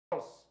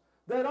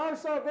that our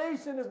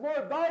salvation is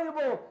more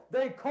valuable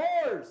than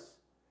cars.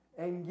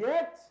 And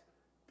yet,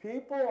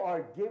 people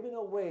are giving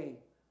away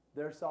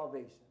their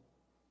salvation.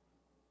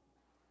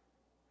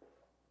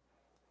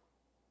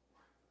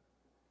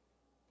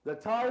 The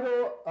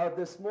title of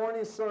this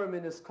morning's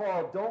sermon is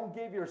called, Don't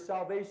Give Your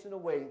Salvation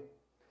Away.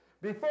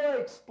 Before I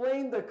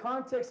explain the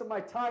context of my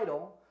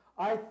title,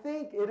 I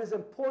think it is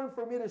important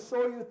for me to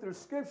show you through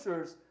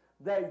scriptures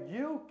that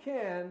you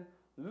can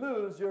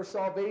lose your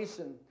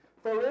salvation.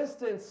 For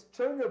instance,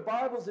 turn your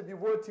Bibles, if you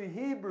would, to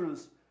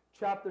Hebrews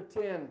chapter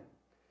 10.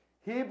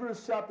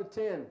 Hebrews chapter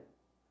 10.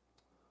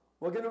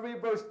 We're going to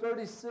read verse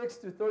 36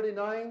 to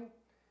 39.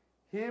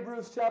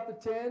 Hebrews chapter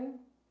 10,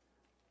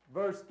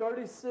 verse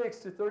 36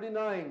 to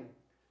 39.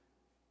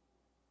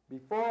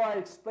 Before I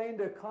explain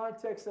the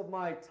context of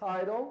my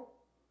title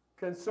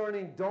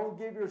concerning Don't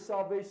Give Your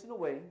Salvation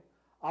Away,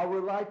 I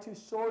would like to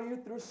show you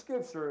through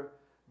Scripture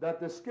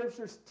that the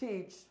Scriptures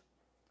teach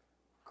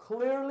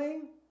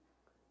clearly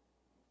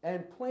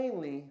and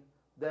plainly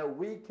that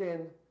we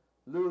can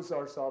lose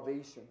our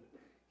salvation.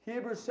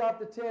 Hebrews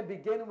chapter 10,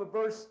 beginning with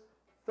verse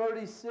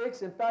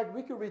 36. In fact,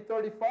 we could read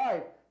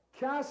 35.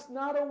 Cast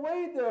not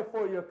away,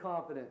 therefore, your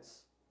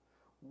confidence,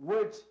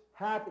 which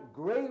hath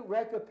great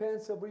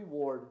recompense of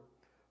reward.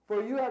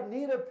 For you have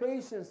need of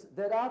patience,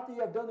 that after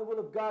you have done the will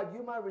of God,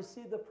 you might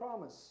receive the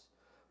promise.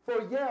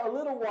 For yet a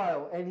little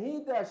while, and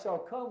he that shall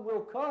come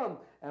will come,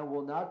 and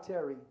will not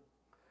tarry.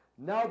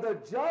 Now the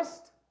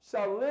just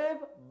shall live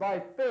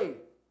by faith.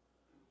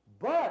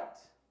 But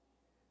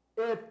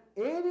if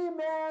any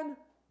man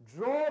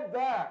draw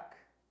back,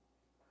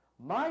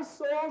 my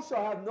soul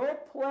shall have no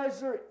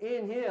pleasure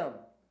in him.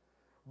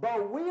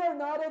 But we are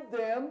not of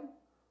them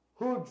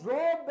who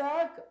draw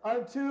back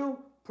unto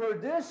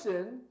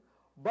perdition,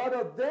 but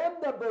of them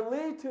that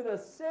believe to the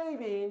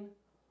saving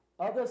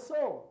of the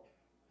soul.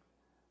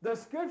 The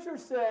Scripture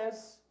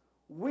says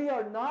we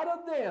are not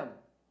of them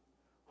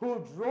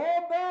who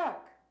draw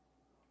back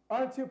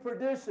unto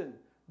perdition.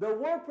 The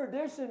word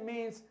perdition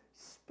means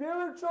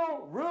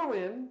spiritual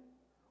ruin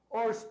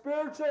or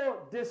spiritual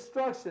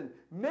destruction.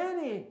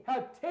 Many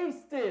have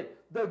tasted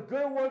the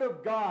good word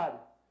of God.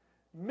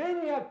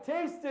 Many have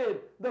tasted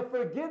the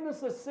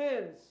forgiveness of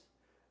sins.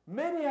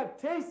 Many have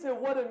tasted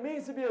what it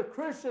means to be a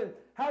Christian,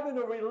 having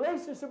a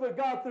relationship with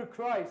God through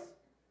Christ.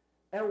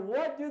 And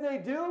what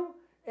do?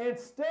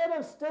 Instead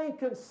of staying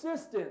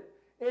consistent,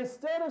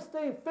 instead of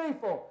staying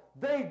faithful,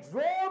 they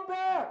draw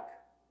back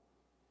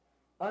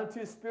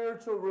unto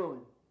spiritual ruin.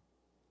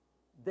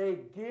 They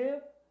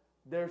give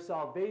their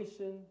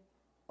salvation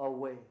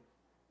away.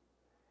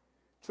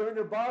 Turn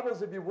your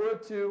Bibles, if you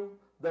would, to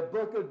the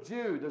book of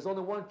Jude. There's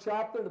only one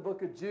chapter in the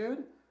book of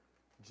Jude.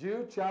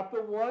 Jude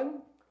chapter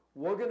 1.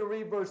 We're going to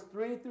read verse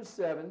 3 through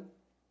 7.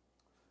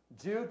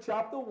 Jude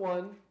chapter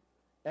 1.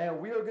 And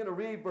we are going to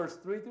read verse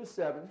 3 through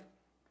 7.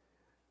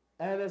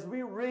 And as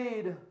we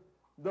read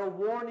the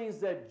warnings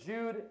that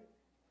Jude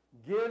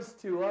gives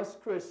to us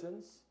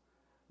Christians,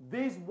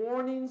 these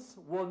warnings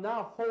will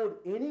not hold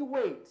any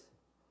weight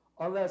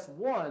unless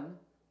one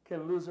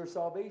can lose their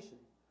salvation.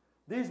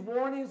 These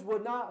warnings will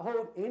not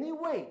hold any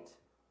weight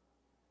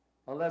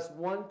unless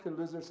one can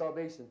lose their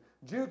salvation.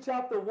 Jude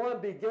chapter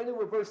 1, beginning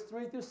with verse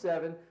 3 through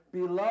 7.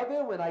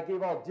 Beloved, when I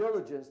gave all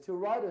diligence to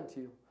write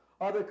unto you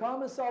of the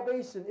common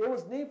salvation, it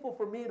was needful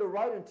for me to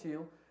write unto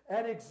you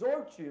and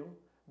exhort you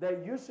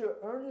that you should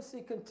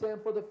earnestly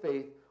contend for the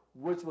faith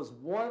which was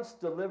once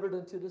delivered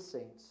unto the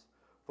saints.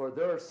 For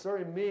there are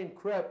certain men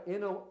crept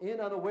in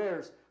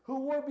unawares, who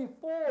were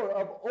before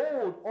of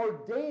old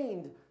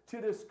ordained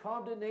to this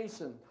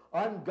condemnation,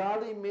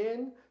 ungodly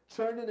men,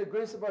 turning the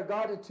grace of our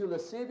God into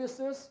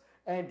lasciviousness,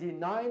 and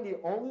denying the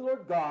only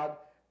Lord God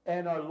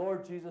and our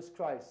Lord Jesus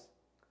Christ.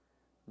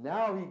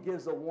 Now he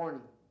gives a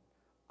warning.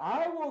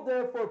 I will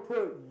therefore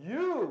put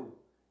you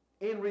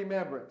in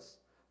remembrance,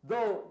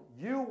 though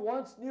you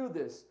once knew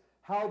this,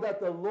 how that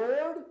the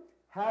Lord,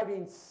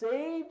 having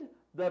saved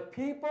the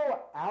people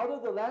out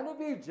of the land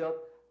of Egypt,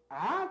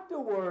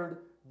 afterward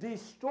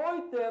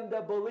destroyed them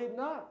that believed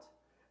not.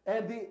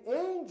 And the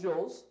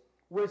angels,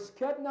 which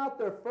kept not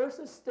their first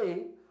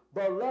estate,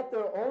 but left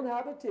their own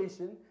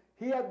habitation,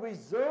 he had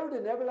reserved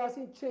in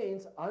everlasting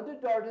chains under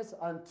darkness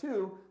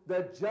unto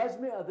the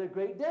judgment of the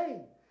great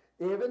day.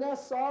 Even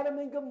as Sodom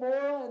and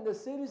Gomorrah and the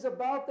cities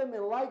about them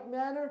in like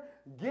manner,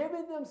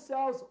 giving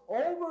themselves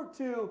over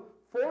to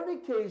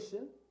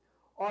fornication,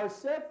 are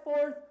set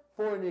forth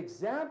for an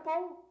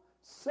example,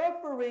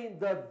 suffering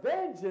the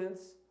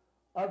vengeance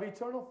of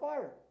eternal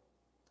fire.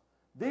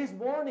 These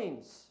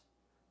warnings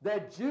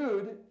that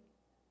Jude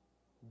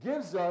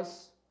gives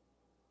us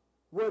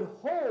would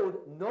hold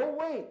no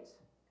weight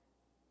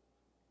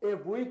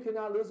if we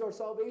cannot lose our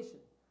salvation.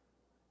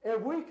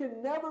 If we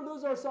can never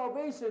lose our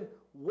salvation,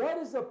 what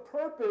is the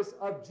purpose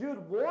of Jude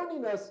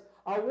warning us?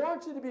 I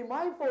want you to be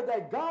mindful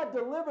that God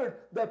delivered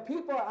the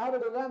people out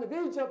of the land of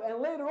Egypt,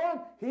 and later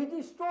on, he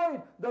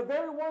destroyed the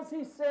very ones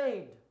he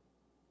saved.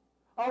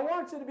 I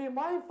want you to be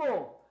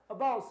mindful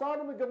about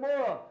Sodom and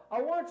Gomorrah.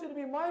 I want you to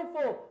be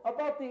mindful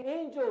about the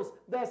angels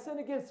that sinned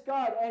against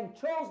God and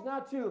chose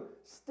not to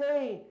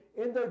stay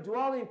in their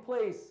dwelling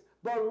place,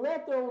 but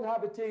left their own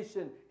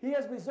habitation. He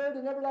has reserved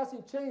an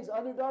everlasting chains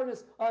under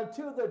darkness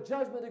unto the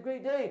judgment of the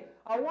great day.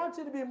 I want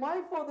you to be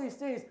mindful of these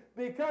things,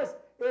 because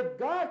if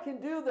God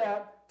can do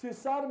that to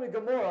Sodom and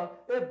Gomorrah,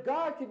 if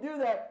God can do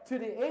that to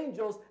the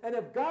angels, and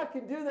if God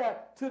can do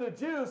that to the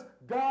Jews,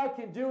 God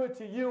can do it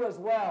to you as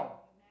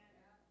well.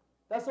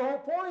 That's the whole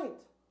point.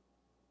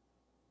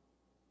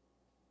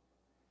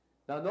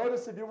 Now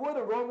notice, if you would,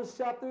 in Romans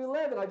chapter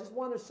 11, I just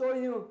want to show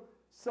you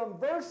some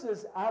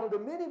verses out of the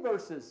many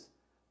verses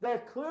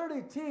that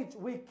clearly teach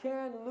we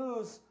can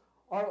lose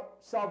our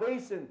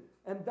salvation.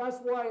 And that's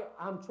why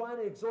I'm trying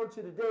to exhort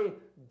you today,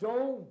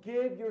 don't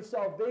give your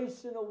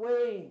salvation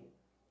away.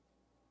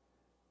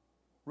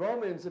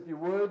 Romans, if you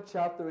would,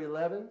 chapter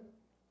 11.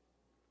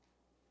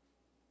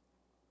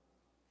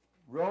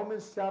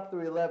 Romans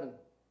chapter 11,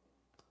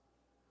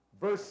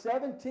 verse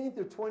 17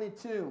 to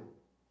 22.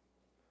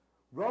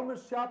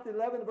 Romans chapter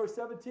 11, verse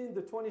 17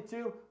 to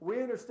 22,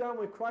 we understand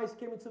when Christ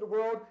came into the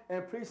world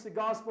and preached the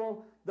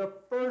gospel, the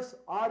first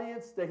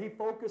audience that he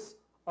focused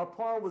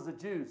upon was the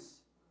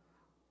Jews.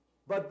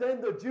 But then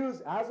the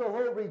Jews as a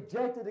whole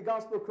rejected the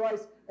gospel of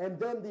Christ, and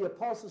then the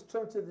apostles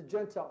turned to the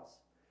Gentiles.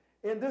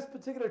 In this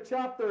particular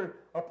chapter,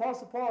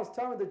 Apostle Paul is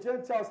telling the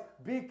Gentiles,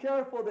 be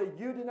careful that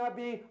you do not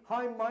be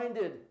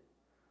high-minded,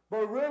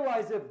 but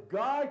realize if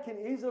God can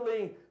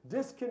easily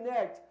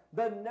disconnect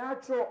the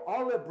natural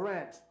olive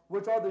branch,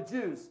 which are the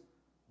Jews,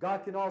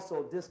 God can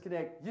also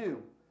disconnect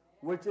you,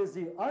 which is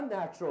the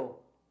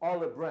unnatural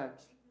olive branch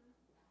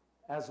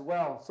as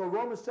well. So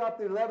Romans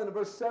chapter 11,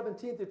 verse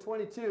 17 to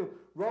 22.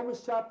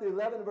 Romans chapter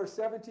 11, verse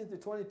 17 to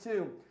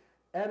 22.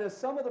 And as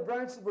some of the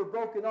branches were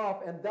broken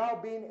off, and thou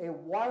being a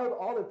wild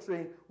olive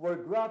tree, were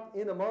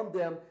grafted in among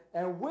them,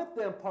 and with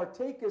them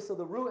partakest of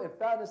the root and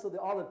fatness of the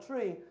olive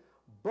tree,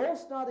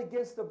 boast not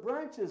against the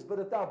branches, but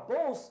if thou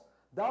boast,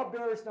 thou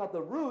bearest not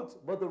the roots,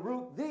 but the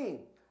root thee.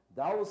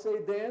 Thou wilt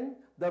say then,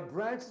 the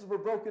branches were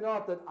broken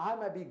off, that I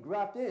might be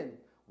grafted in.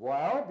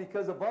 Well,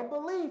 because of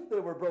unbelief they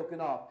were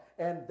broken off,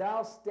 and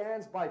thou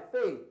standst by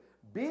faith.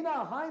 Be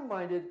not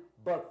high-minded,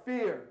 but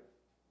fear.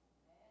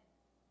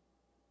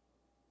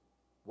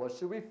 What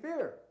should we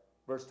fear?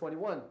 Verse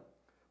 21.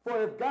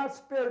 For if God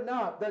spared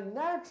not the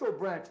natural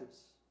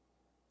branches,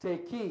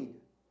 take heed,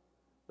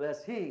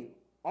 lest he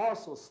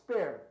also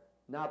spare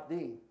not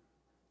thee.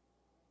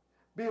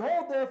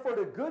 Behold therefore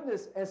the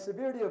goodness and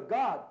severity of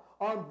God,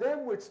 on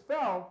them which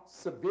fell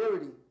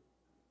severity,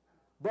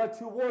 but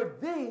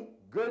toward thee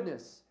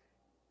goodness,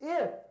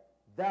 if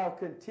thou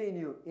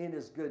continue in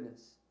his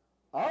goodness.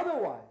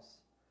 Otherwise,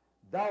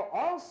 thou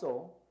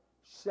also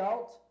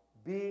shalt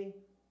be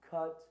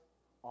cut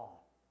off.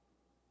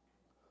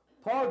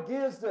 Paul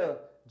gives the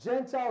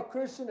Gentile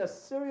Christian a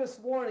serious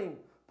warning.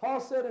 Paul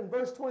said in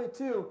verse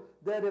 22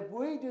 that if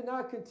we do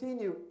not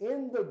continue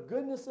in the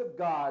goodness of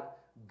God,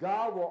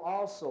 God will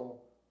also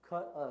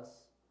cut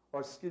us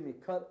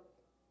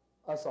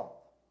off.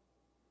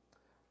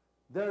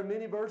 There are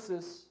many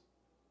verses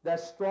that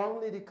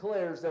strongly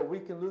declares that we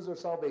can lose our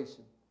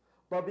salvation.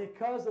 But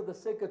because of the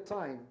sake of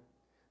time,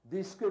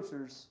 these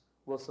scriptures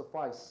will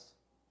suffice.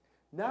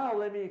 Now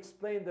let me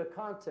explain the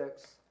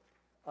context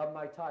of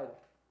my title.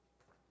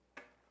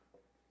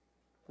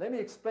 Let me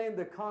explain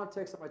the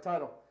context of my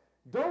title.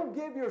 Don't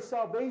give your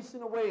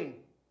salvation away.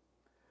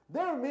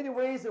 There are many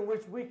ways in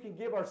which we can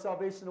give our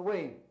salvation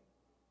away.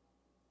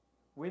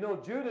 We know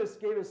Judas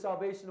gave his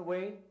salvation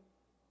away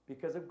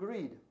because of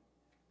greed.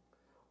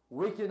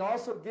 We can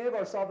also give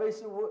our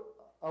salvation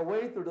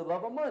away through the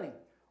love of money.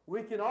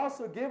 We can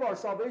also give our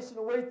salvation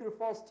away through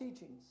false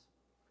teachings.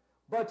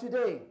 But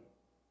today,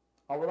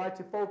 I would like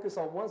to focus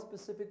on one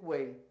specific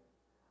way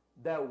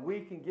that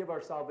we can give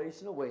our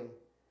salvation away,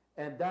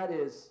 and that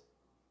is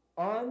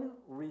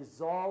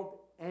unresolved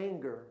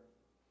anger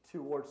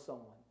towards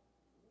someone.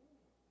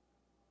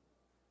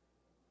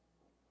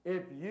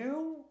 If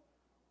you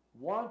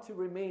want to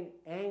remain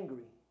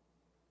angry,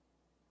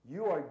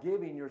 you are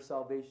giving your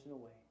salvation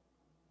away.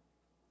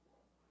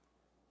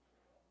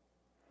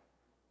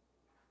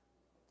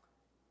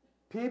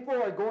 People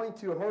are going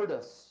to hurt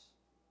us.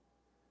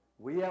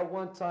 We at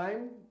one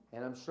time,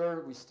 and I'm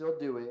sure we still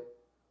do it,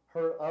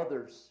 hurt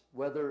others,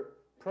 whether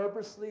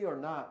purposely or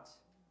not.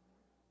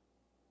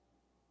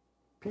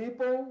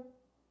 People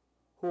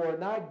who are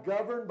not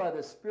governed by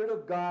the Spirit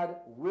of God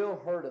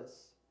will hurt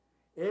us.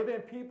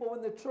 Even people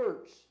in the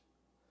church.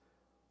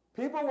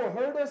 People will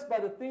hurt us by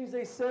the things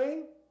they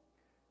say.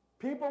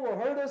 People will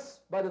hurt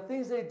us by the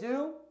things they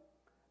do.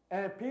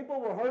 And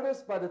people will hurt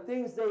us by the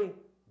things they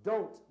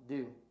don't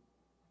do.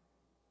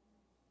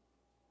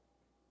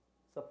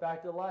 It's a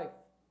fact of life.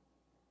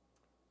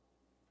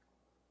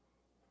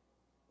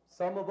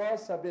 Some of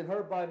us have been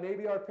hurt by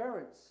maybe our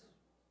parents.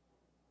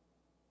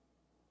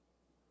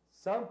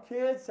 Some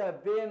kids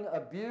have been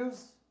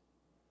abused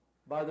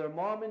by their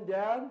mom and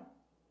dad,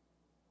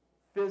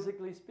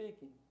 physically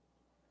speaking.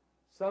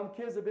 Some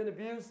kids have been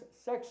abused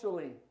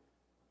sexually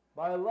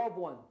by a loved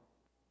one.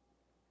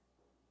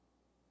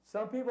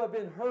 Some people have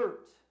been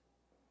hurt.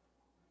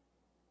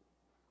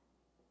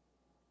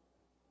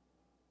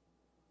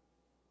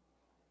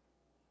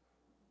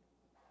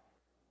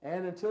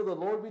 And until the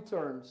Lord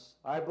returns,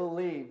 I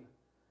believe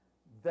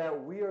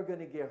that we are going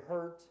to get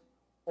hurt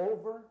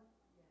over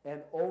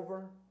and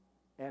over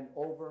and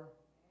over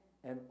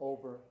and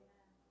over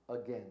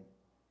again.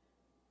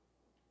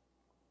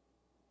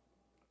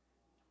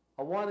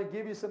 I want to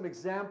give you some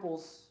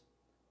examples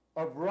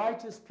of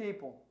righteous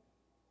people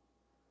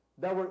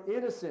that were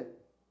innocent,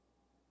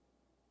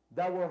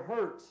 that were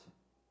hurt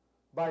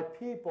by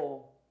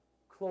people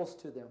close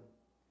to them.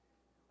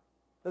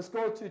 Let's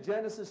go to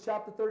Genesis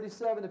chapter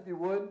 37, if you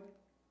would.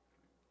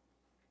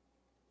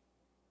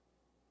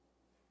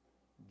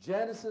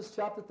 Genesis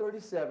chapter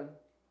 37.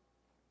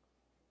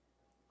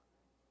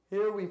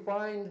 Here we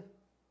find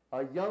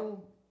a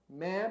young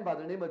man by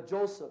the name of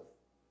Joseph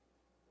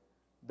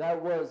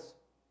that was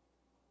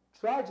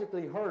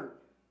tragically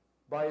hurt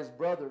by his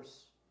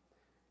brothers.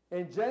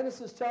 In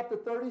Genesis chapter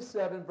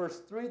 37,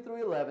 verse 3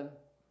 through 11,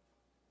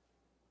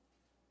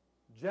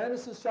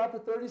 Genesis chapter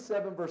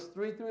 37, verse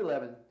 3 through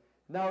 11,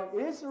 now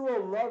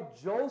Israel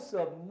loved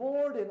Joseph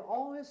more than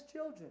all his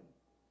children,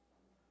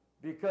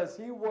 because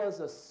he was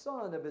a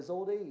son of his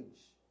old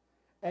age,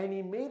 and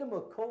he made him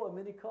a coat of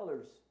many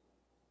colors.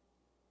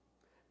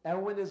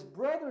 And when his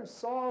brethren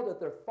saw that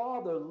their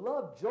father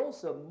loved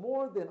Joseph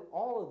more than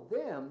all of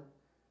them,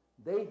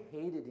 they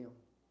hated him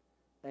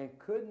and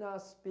could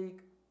not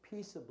speak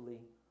peaceably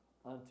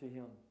unto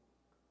him.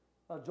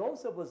 Now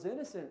Joseph was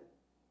innocent.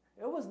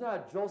 It was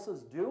not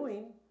Joseph's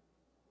doing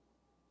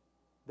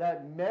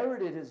that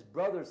merited his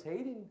brothers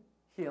hating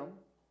him.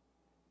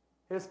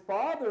 His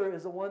father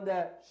is the one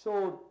that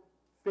showed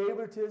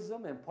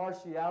favoritism and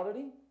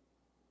partiality.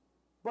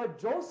 But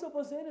Joseph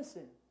was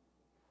innocent.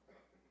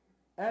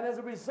 And as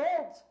a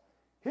result,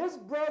 his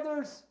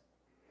brothers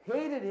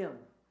hated him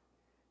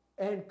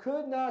and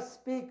could not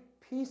speak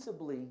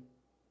peaceably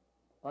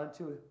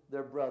unto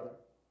their brother.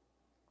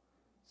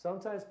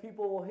 Sometimes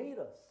people will hate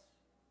us.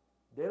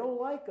 They don't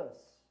like us.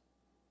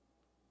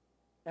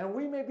 And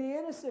we may be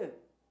innocent.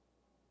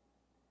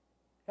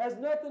 Has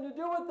nothing to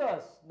do with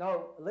us.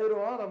 Now,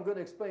 later on, I'm going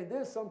to explain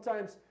this.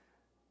 Sometimes,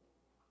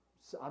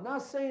 I'm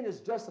not saying it's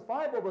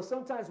justifiable, but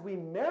sometimes we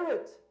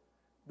merit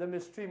the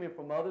mistreatment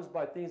from others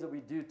by things that we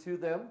do to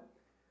them.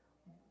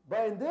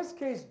 But in this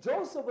case,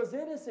 Joseph was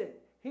innocent.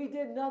 He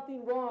did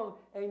nothing wrong,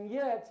 and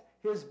yet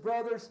his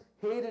brothers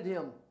hated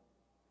him.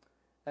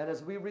 And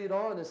as we read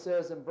on, it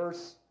says in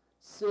verse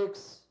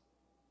 6,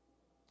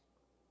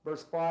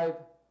 verse 5,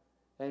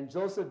 and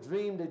Joseph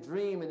dreamed a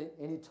dream, and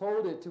he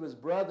told it to his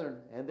brethren,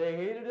 and they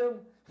hated him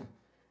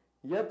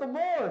yet the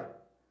more.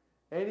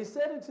 And he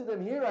said unto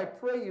them, Hear, I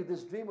pray you,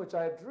 this dream which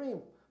I have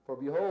dreamed. For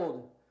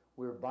behold,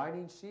 we were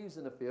binding sheaves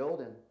in the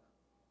field, and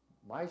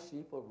my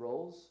sheaf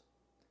arose.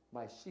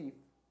 My sheaf,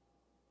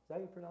 is that how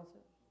you pronounce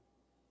it?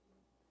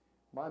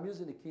 I'm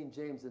using the King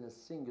James in a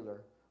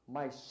singular.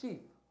 My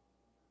sheaf,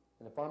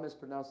 and if I'm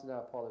mispronouncing that, I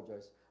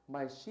apologize.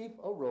 My sheaf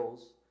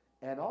arose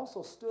and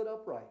also stood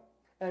upright.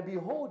 And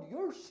behold,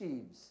 your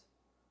sheaves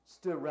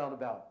stood round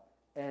about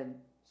and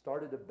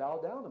started to bow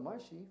down to my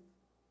sheaf.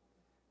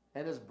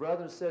 And his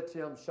brethren said to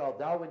him, Shalt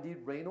thou indeed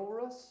reign over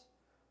us?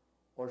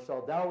 Or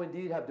shalt thou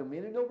indeed have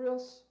dominion over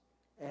us?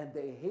 And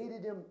they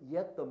hated him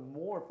yet the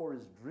more for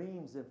his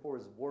dreams and for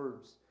his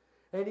words.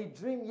 And he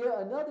dreamed yet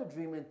another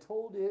dream and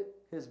told it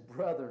his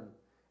brethren,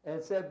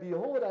 and said,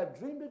 Behold, I have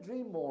dreamed a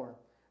dream more.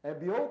 And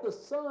behold, the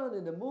sun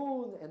and the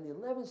moon and the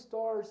 11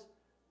 stars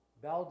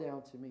bow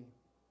down to me.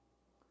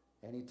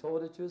 And he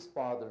told it to his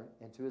father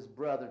and to his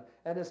brethren.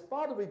 And his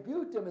father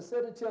rebuked him and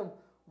said unto him,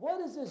 What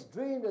is this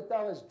dream that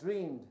thou hast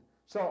dreamed?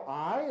 Shall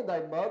I and thy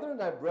mother and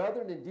thy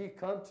brethren indeed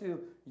come to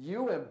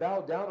you and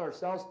bow down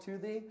ourselves to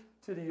thee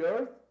to the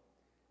earth?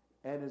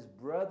 And his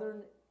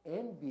brethren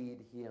envied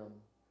him,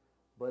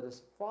 but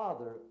his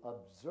father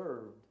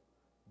observed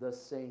the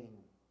same.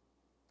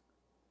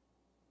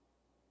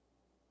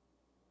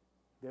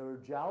 They were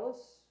jealous.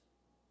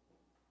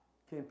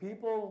 Can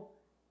people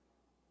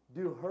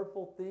do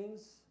hurtful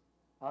things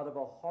out of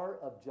a heart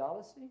of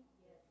jealousy?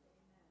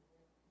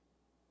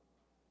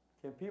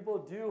 Can people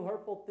do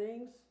hurtful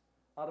things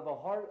out of a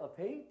heart of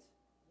hate?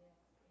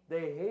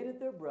 They hated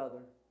their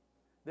brother.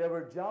 They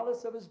were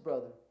jealous of his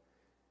brother.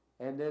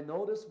 And then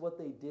notice what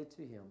they did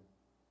to him.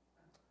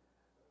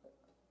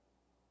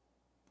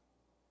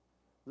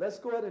 Let's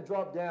go ahead and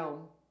drop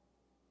down,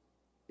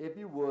 if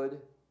you would,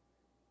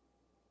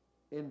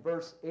 in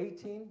verse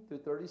 18 through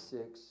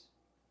 36.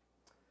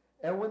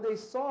 And when they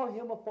saw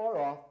him afar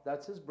off,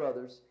 that's his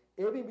brothers,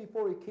 even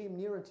before he came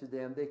near unto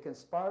them, they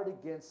conspired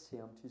against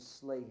him to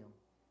slay him.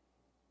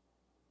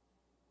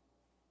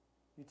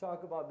 You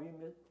talk about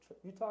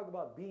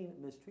being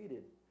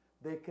mistreated.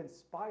 They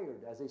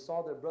conspired as they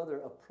saw their brother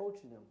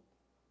approaching him.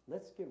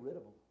 Let's get rid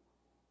of him.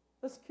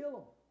 Let's kill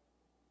him.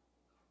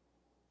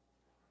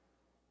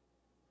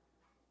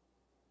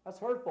 That's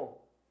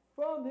hurtful.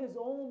 From his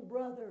own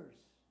brothers.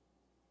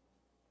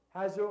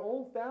 Has your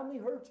own family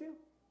hurt you?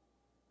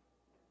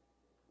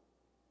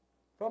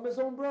 From his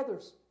own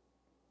brothers.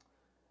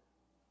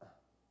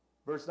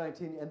 Verse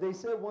 19, and they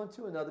said one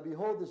to another,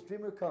 behold, this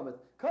dreamer cometh.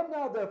 Come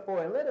now,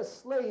 therefore, and let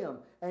us slay him,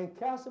 and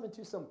cast him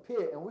into some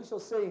pit, and we shall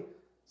say,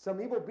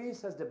 some evil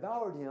beast has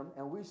devoured him,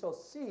 and we shall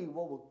see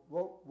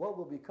what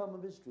will become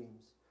of his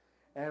dreams.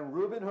 And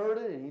Reuben heard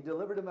it, and he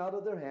delivered him out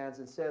of their hands,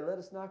 and said, let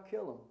us not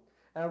kill him.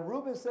 And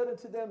Reuben said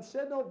unto them,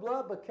 shed no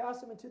blood, but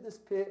cast him into this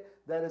pit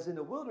that is in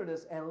the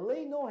wilderness, and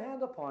lay no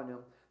hand upon him,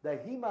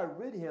 that he might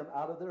rid him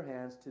out of their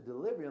hands, to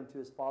deliver him to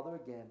his father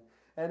again.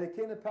 And it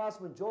came to pass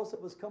when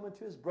Joseph was coming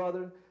to his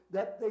brethren,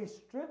 that they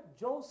stripped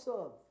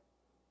Joseph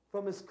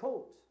from his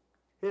coat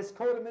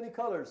of many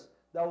colors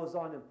that was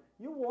on him.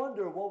 You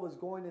wonder what was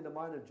going in the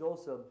mind of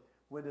Joseph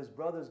when his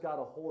brothers got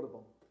a hold of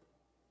him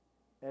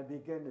and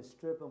began to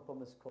strip him from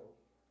his coat.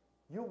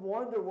 You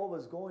wonder what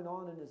was going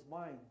on in his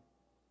mind.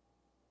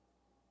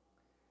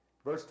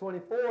 Verse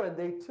 24, and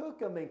they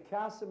took him and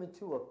cast him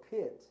into a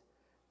pit,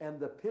 and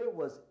the pit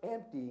was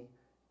empty.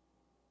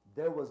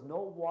 There was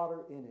no water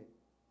in it.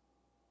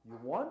 You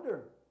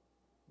wonder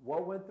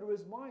what went through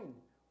his mind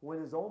when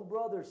his own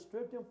brothers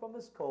stripped him from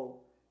his coat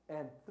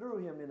and threw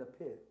him in a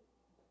pit.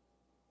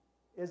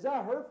 Is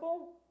that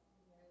hurtful?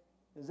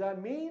 Is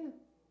that mean?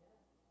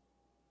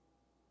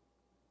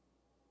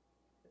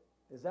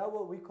 Is that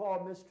what we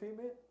call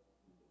mistreatment?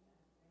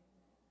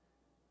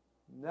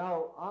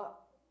 Now,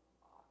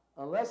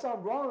 unless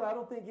I'm wrong, I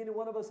don't think any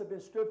one of us have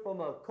been stripped from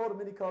a coat of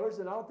many colors,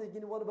 and I don't think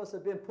any one of us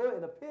have been put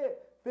in a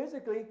pit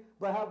physically,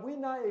 but have we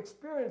not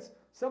experienced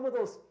some of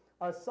those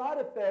side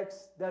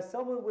effects that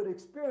someone would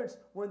experience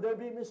when they're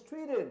being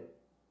mistreated?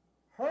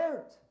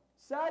 Hurt,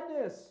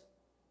 sadness,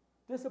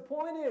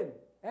 disappointed,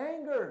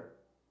 anger.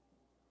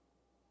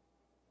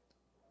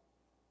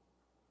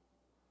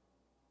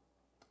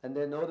 And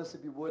then notice,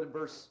 if you would, in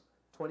verse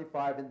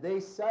 25, and they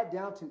sat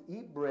down to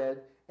eat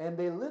bread, and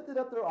they lifted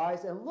up their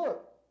eyes and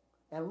looked,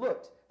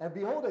 and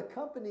behold, a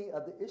company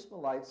of the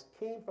Ishmaelites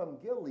came from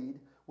Gilead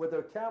with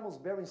their camels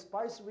bearing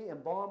spicery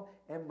and balm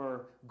and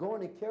myrrh,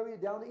 going to carry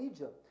it down to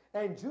Egypt.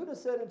 And Judah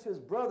said unto his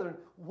brethren,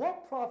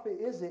 what profit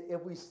is it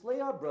if we slay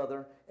our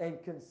brother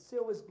and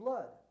conceal his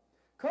blood?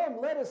 Come,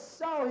 let us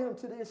sell him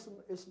to the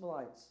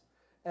Ishmaelites,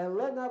 and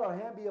let not our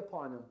hand be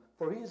upon him,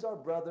 for he is our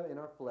brother in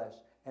our flesh.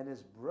 And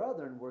his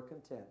brethren were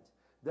content.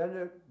 Then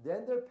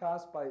there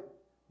passed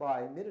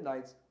by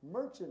Midianites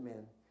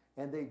merchantmen,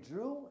 and they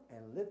drew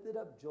and lifted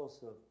up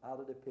Joseph out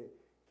of the pit.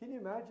 Can you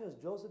imagine, as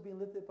Joseph being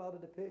lifted up out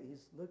of the pit,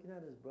 he's looking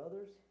at his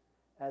brothers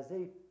as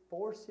they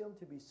force him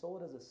to be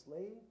sold as a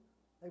slave?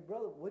 Like,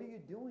 brother, what are you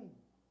doing?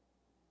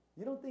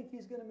 You don't think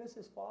he's going to miss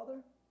his father?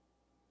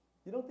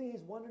 You don't think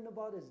he's wondering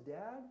about his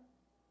dad?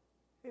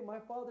 Hey, my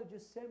father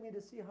just sent me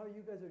to see how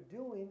you guys are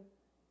doing,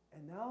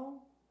 and now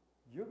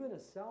you're going to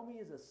sell me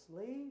as a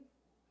slave?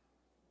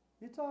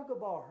 You talk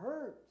about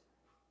hurt.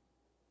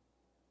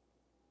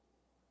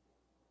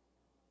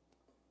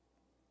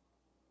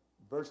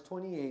 Verse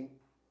 28,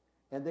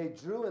 and they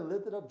drew and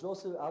lifted up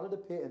Joseph out of the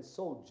pit and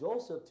sold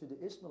Joseph to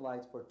the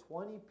Ishmaelites for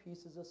 20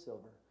 pieces of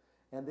silver.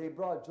 And they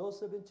brought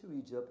Joseph into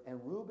Egypt, and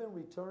Reuben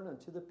returned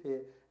unto the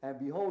pit, and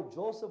behold,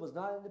 Joseph was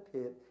not in the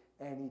pit,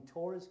 and he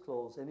tore his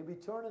clothes. And he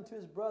returned unto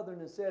his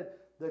brethren and said,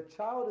 the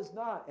child is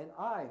not, and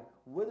I,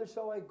 whither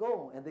shall I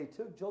go? And they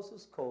took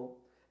Joseph's coat,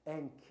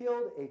 and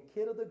killed a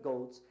kid of the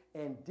goats,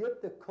 and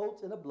dipped the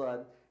coats in the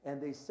blood, and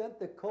they sent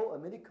the coat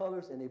of many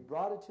colors, and they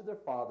brought it to their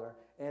father,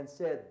 and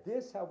said,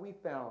 this have we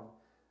found.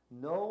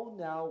 Know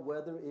now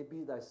whether it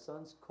be thy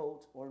son's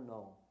coat or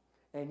no.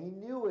 And he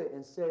knew it,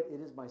 and said, it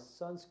is my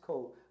son's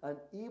coat. An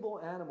evil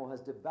animal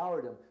has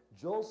devoured him.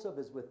 Joseph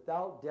is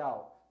without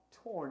doubt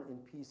torn in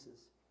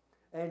pieces.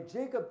 And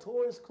Jacob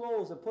tore his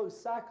clothes, and put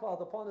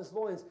sackcloth upon his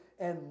loins,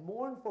 and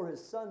mourned for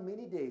his son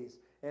many days.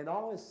 And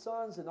all his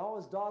sons and all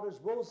his daughters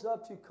rose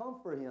up to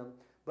comfort him,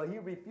 but he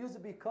refused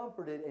to be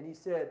comforted. And he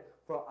said,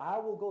 for I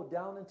will go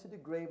down into the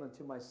grave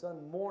unto my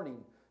son mourning.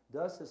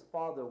 Thus his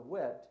father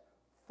wept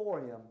for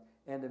him.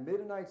 And the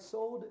Midianites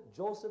sold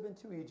Joseph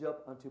into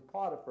Egypt unto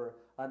Potiphar,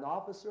 an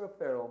officer of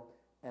Pharaoh,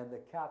 and the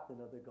captain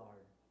of the guard.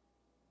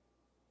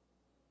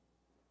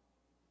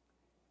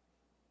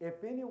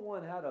 If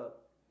anyone had a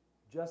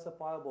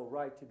justifiable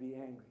right to be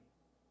angry,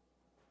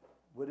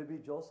 would it be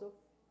Joseph?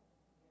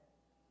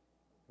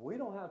 We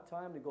don't have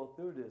time to go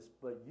through this,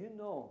 but you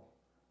know,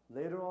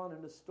 later on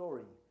in the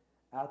story,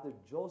 after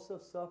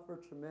Joseph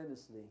suffered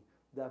tremendously,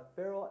 that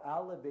Pharaoh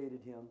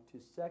elevated him to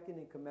second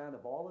in command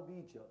of all of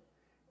Egypt.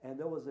 And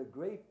there was a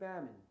great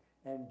famine.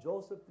 And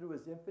Joseph, through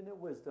his infinite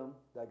wisdom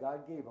that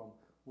God gave him,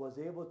 was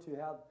able to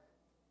have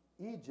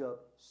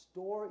Egypt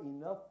store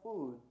enough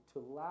food to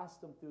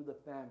last them through the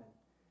famine.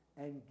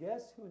 And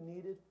guess who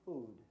needed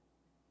food?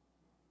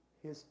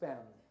 His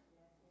family.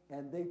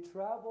 And they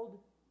traveled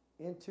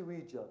into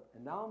Egypt.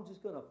 And now I'm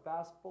just going to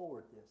fast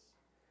forward this.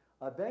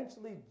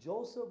 Eventually,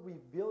 Joseph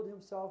revealed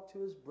himself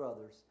to his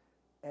brothers.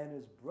 And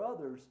his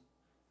brothers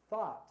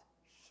thought,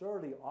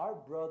 surely our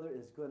brother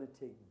is going to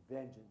take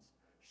vengeance.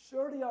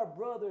 Surely our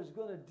brother is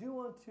going to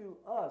do unto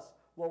us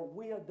what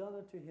we have done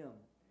unto him.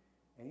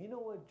 And you know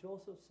what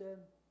Joseph said?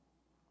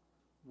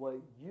 What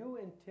you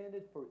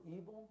intended for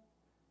evil,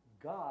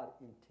 God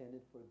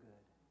intended for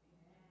good.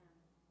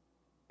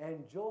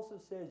 And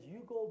Joseph says,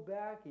 you go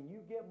back and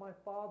you get my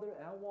father,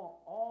 and I want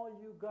all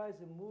you guys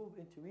to move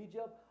into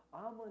Egypt.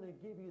 I'm going to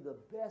give you the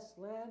best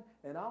land,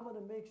 and I'm going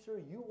to make sure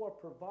you are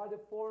provided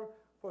for.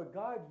 For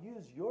God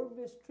used your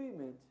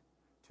mistreatment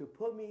to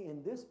put me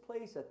in this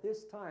place at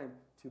this time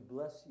to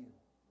bless you.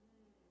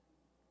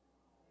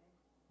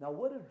 Now,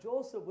 what if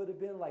Joseph would have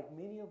been like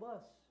many of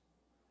us?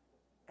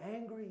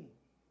 Angry,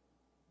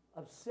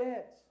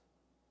 upset,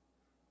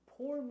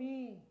 poor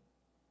me,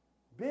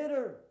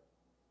 bitter,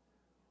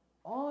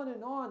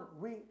 on,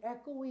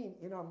 re-echoing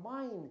in our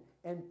mind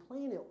and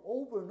playing it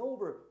over and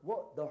over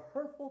what the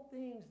hurtful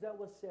things that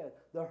was said,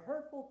 the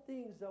hurtful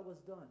things that was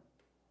done.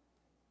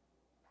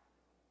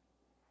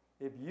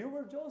 If you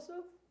were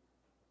Joseph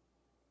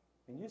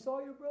and you saw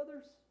your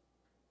brothers,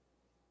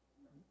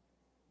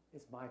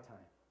 it's my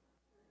time.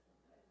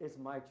 It's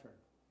my turn.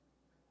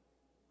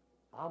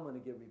 I'm going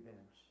to get revenge.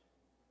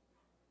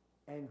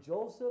 And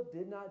Joseph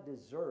did not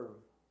deserve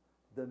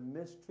the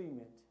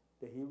mistreatment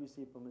that he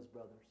received from his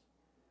brothers.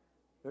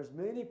 There's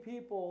many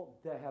people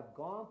that have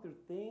gone through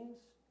things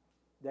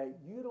that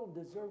you don't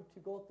deserve to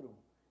go through.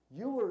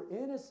 You were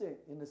innocent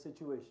in the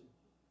situation.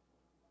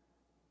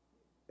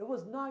 It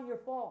was not your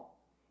fault.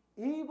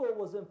 Evil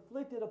was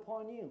inflicted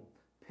upon you.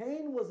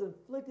 Pain was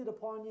inflicted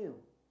upon you.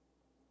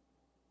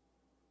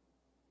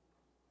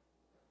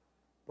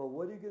 But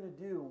what are you going to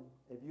do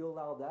if you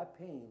allow that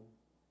pain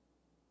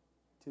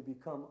to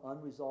become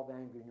unresolved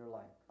anger in your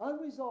life?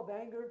 Unresolved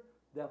anger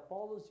that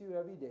follows you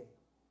every day.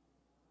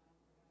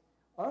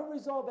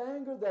 Unresolved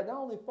anger that not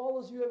only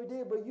follows you every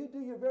day, but you do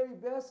your very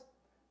best.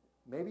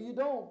 Maybe you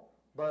don't,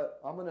 but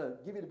I'm going to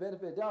give you the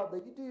benefit of the doubt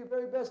that you do your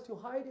very best to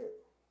hide it.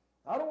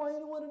 I don't want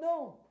anyone to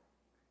know.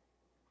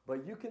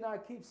 But you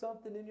cannot keep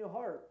something in your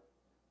heart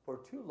for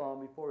too long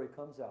before it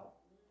comes out.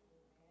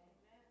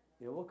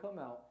 It will come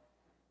out.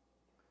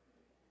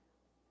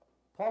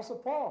 Apostle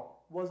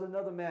Paul was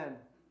another man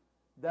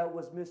that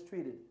was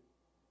mistreated.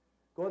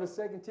 Go to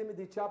 2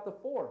 Timothy chapter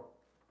 4.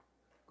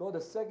 Go to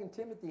 2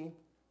 Timothy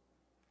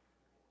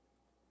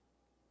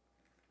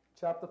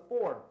chapter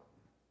 4.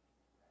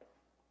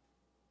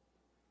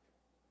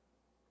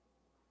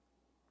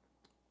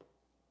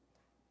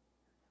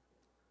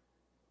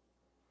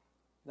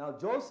 Now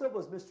Joseph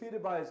was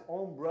mistreated by his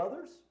own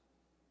brothers.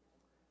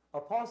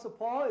 Apostle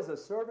Paul is a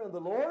servant of the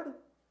Lord.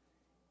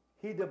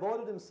 He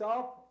devoted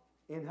himself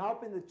in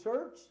helping the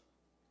church.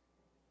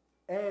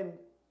 And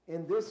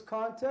in this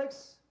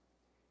context,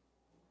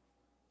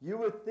 you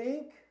would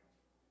think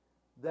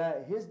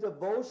that his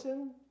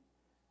devotion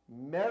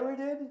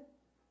merited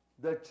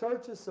the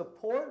church's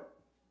support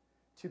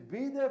to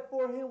be there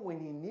for him when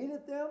he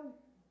needed them.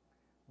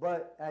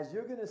 But as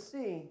you're going to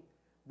see,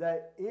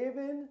 that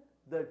even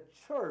the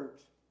church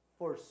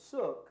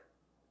forsook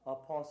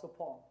Apostle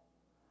Paul.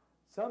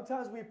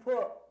 Sometimes we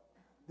put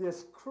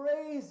this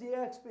crazy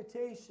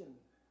expectation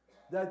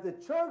that the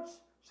church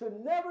should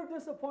never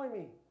disappoint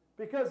me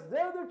because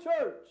they're the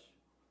church.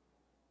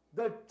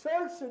 The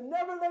church should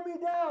never let me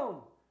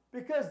down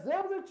because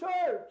they're the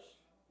church.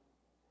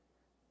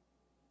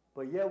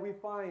 But yet we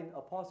find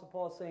Apostle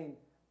Paul saying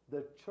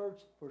the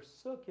church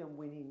forsook him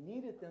when he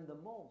needed them the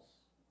most.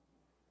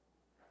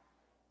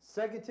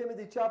 2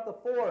 Timothy chapter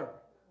 4,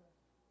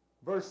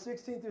 verse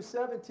 16 through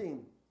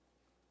 17.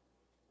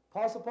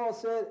 Apostle Paul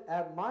said,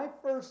 at my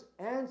first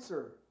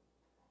answer,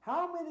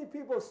 how many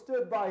people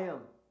stood by him?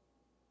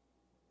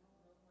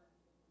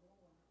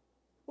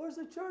 Where's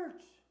the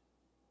church?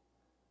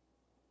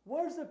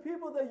 Where's the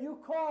people that you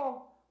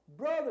call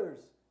brothers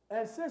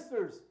and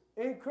sisters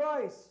in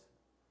Christ?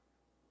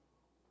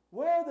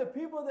 Where are the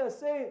people that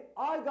say,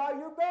 I got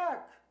your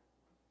back?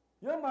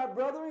 You're my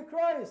brother in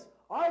Christ.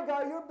 I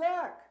got your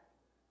back.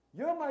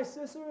 You're my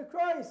sister in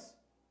Christ.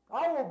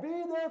 I will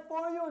be there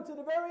for you until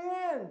the very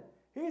end.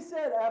 He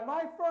said, at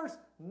my first,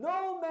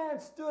 no man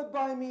stood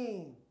by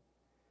me.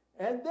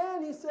 And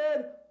then he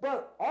said,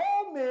 but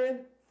all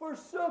men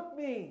forsook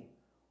me.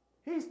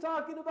 He's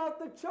talking about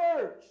the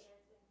church.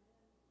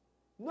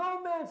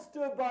 No man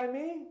stood by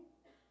me.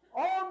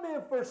 All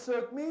men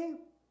forsook me.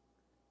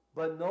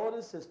 But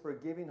notice his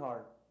forgiving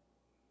heart.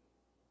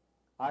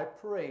 I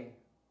pray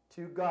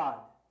to God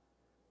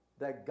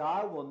that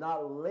God will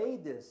not lay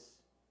this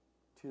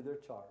to their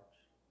charge.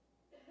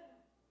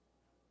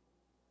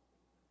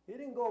 He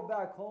didn't go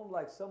back home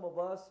like some of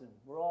us and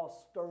we're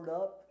all stirred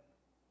up,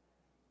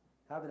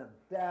 having a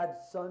bad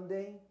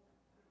Sunday,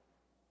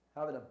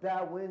 having a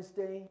bad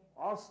Wednesday,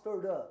 all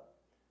stirred up.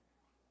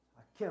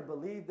 I can't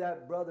believe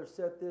that brother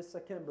said this. I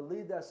can't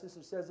believe that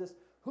sister says this.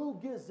 Who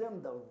gives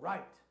them the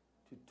right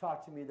to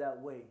talk to me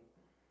that way?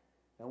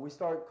 And we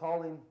start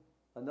calling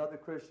another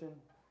Christian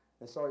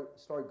and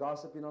start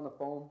gossiping on the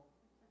phone.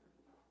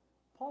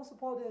 Apostle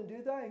Paul didn't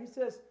do that. He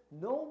says,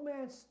 no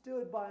man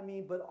stood by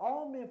me, but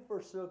all men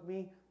forsook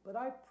me. But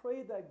I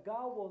pray that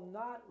God will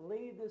not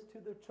lay this to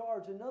their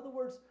charge. In other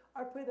words,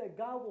 I pray that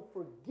God will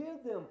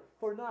forgive them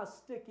for not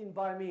sticking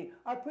by me.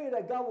 I pray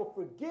that God will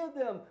forgive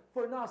them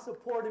for not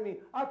supporting me.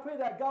 I pray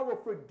that God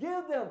will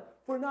forgive them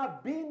for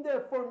not being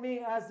there for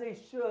me as they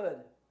should.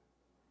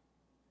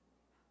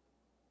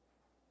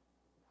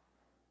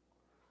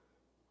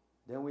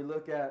 Then we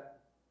look at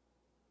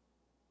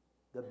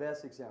the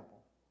best example,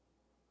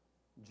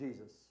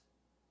 Jesus.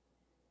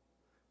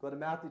 Go to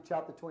Matthew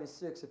chapter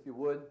 26, if you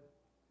would.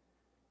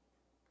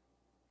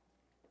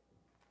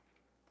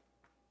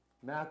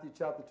 Matthew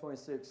chapter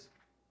 26.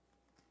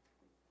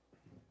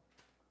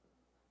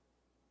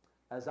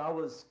 As I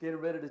was getting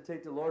ready to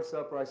take the Lord's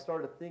Supper, I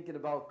started thinking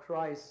about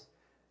Christ.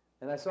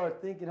 And I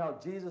started thinking how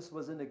Jesus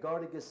was in the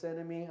Garden of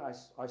Gethsemane.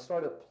 I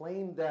started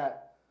playing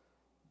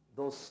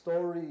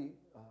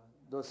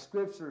those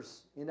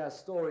scriptures in that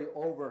story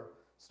over,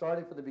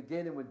 starting from the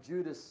beginning when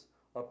Judas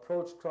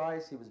approached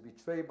Christ. He was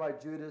betrayed by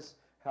Judas,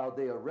 how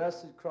they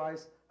arrested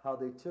Christ, how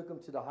they took him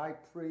to the high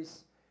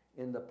priest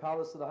in the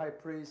palace of the high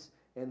priest,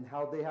 and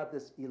how they had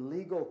this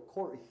illegal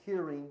court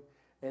hearing,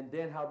 and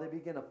then how they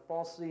began to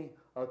falsely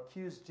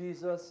accuse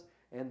Jesus.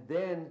 And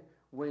then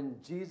when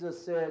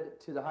Jesus said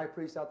to the high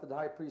priest, after the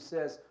high priest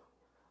says,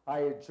 I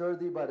adjure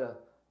thee by the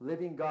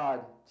living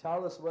God,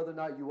 tell us whether or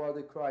not you are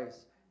the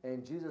Christ.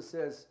 And Jesus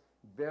says,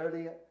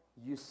 verily,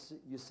 you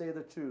say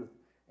the truth.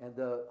 And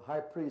the high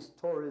priest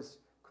tore his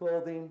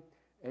clothing,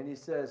 and he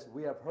says,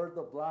 we have heard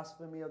the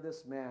blasphemy of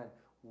this man.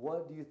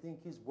 What do you think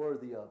he's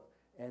worthy of?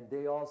 And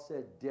they all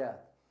said, death.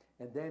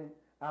 And then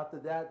after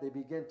that, they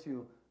began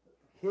to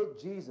hit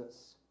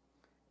Jesus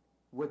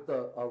with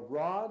a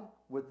rod,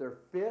 with their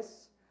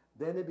fists.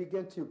 Then they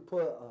began to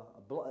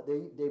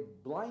they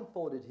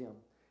blindfolded him.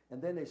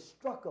 And then they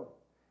struck him.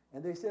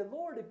 And they said,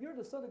 Lord, if you're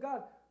the Son of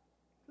God,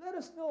 let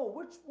us know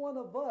which one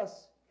of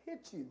us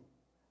hit you,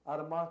 out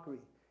of mockery.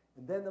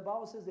 And then the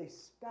Bible says they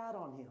spat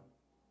on him.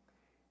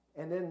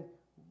 And then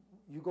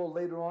you go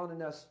later on in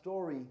that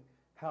story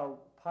how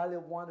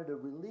Pilate wanted to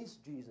release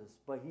Jesus,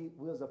 but he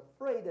was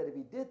afraid that if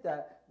he did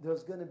that, there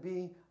was going to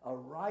be a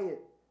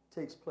riot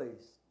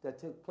that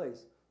took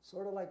place.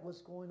 Sort of like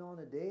what's going on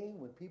today.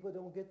 When people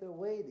don't get their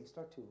way, they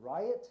start to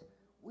riot.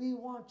 We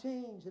want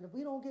change, and if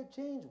we don't get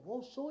change,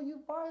 we'll show you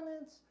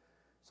violence.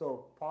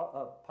 So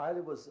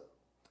Pilate was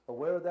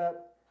aware of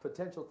that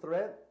potential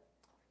threat.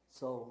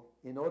 So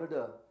in order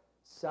to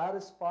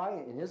satisfy,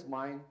 in his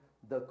mind,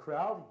 the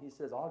crowd, he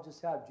says, I'll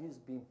just have Jesus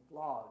being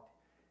flogged.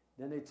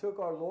 Then they took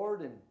our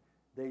Lord and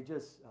they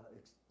just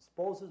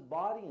exposed his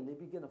body, and they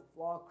began to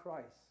flog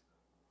Christ.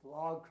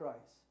 Flog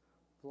Christ.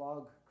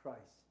 Flog Christ.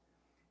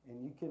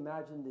 And you can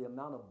imagine the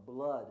amount of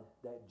blood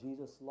that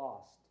Jesus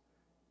lost.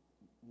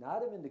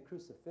 Not even the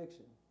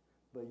crucifixion,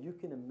 but you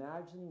can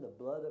imagine the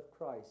blood of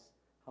Christ,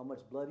 how much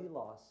blood he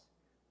lost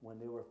when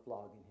they were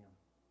flogging him.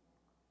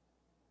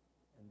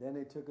 And then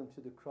they took him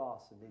to the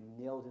cross, and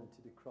they nailed him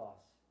to the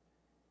cross.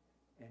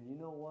 And you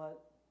know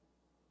what?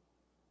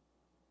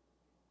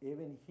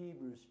 Even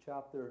Hebrews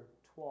chapter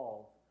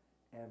 12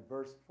 and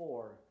verse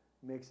 4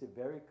 makes it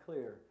very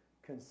clear.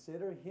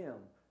 Consider him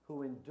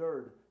who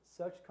endured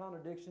such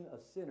contradiction of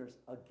sinners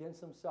against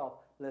himself,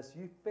 lest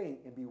you faint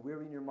and be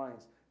weary in your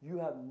minds. You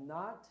have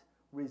not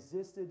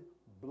resisted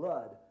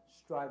blood,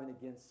 striving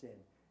against sin.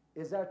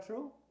 Is that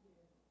true?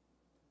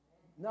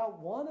 Not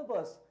one of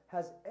us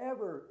has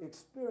ever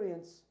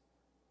experienced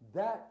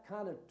that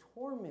kind of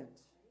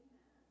torment,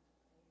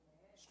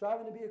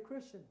 striving to be a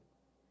Christian.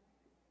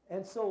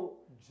 And so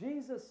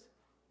Jesus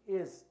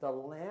is the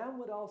Lamb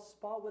without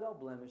spot, without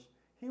blemish.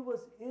 He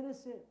was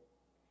innocent.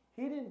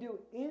 He didn't do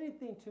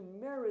anything to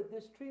merit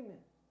this treatment.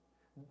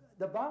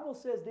 The Bible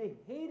says they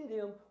hated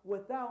him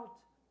without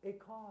a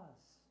cause.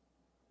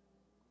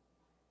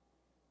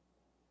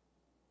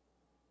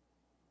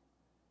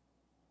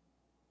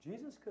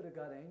 Jesus could have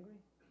got angry.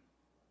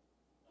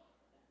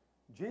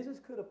 Jesus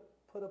could have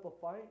put up a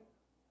fight.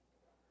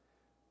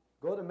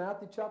 Go to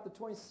Matthew chapter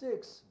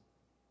 26,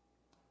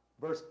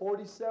 verse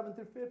 47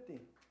 through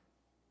 50.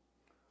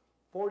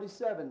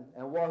 47,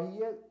 and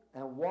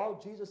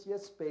while Jesus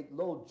yet spake,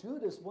 lo,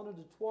 Judas, one of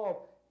the 12,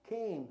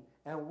 came,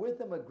 and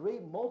with him a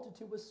great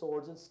multitude with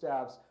swords and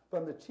staves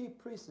from the chief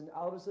priests and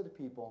elders of the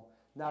people.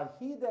 Now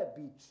he that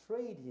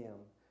betrayed him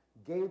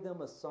gave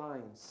them a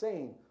sign,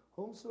 saying,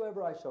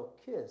 whomsoever I shall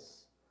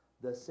kiss,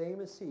 the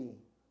same is he,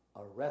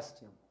 arrest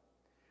him.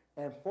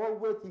 And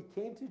forthwith he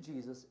came to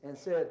Jesus and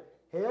said,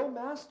 Hail,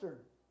 Master,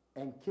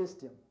 and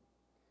kissed him.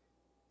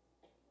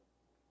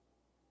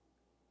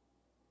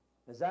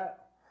 Is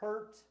that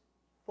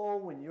hurtful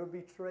when you're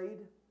betrayed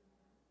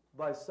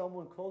by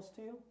someone close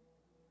to you?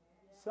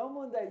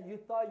 Someone that you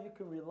thought you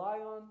could rely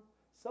on,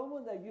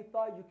 someone that you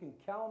thought you can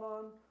count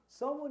on,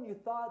 someone you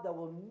thought that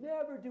will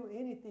never do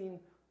anything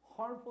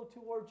harmful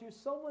towards you,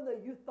 someone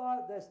that you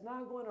thought that's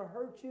not going to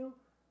hurt you,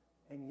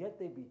 and yet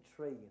they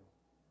betray you.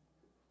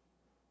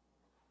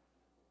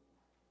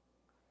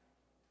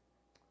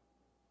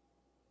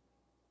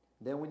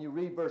 Then when you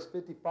read verse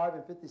 55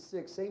 and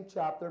 56, same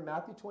chapter,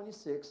 Matthew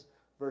 26,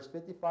 verse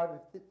 55 and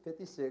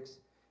 56,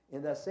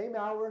 in that same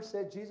hour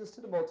said Jesus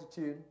to the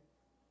multitude,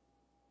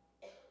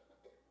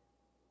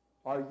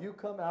 Are you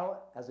come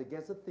out as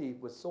against a thief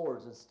with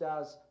swords and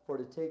staves for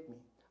to take me?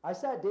 I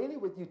sat daily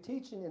with you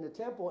teaching in the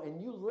temple,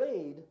 and you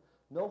laid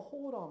no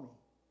hold on me.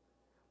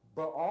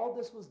 But all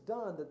this was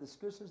done that the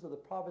scriptures of the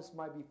prophets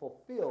might be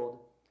fulfilled.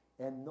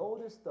 And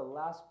notice the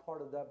last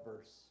part of that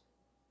verse.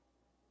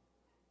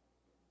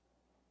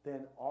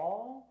 Then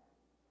all,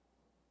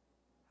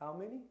 how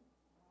many?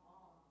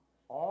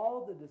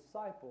 All the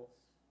disciples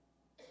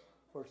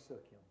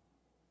forsook him.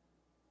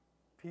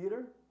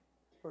 Peter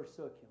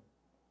forsook him.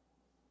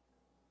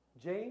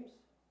 James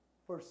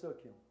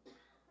forsook him.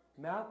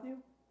 Matthew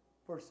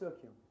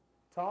forsook him.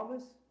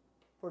 Thomas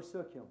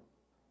forsook him.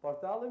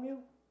 Bartholomew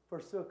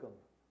forsook him.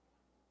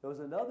 There was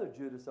another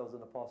Judas that was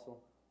an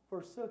apostle,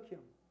 forsook him.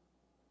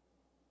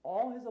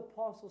 All his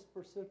apostles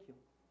forsook him.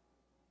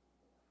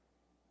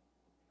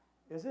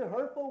 Is it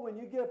hurtful when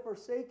you get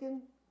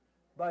forsaken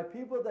by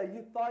people that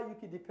you thought you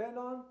could depend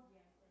on?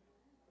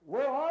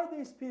 Where are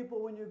these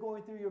people when you're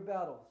going through your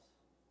battles?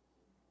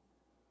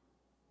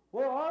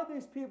 Where are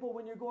these people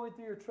when you're going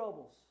through your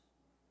troubles?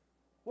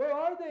 Where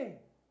are they?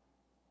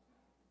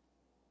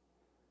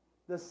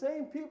 The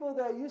same people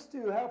that used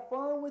to have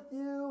fun with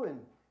you and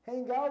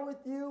hang out with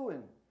you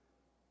and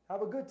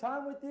have a good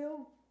time with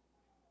you,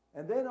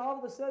 and then all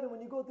of a sudden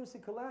when you go through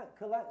some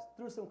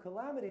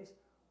calamities,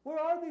 where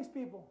are these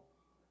people?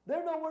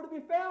 They're nowhere to be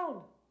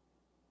found.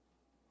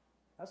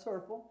 That's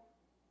hurtful.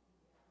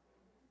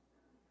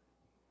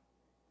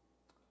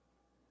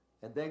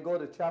 And then go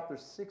to chapter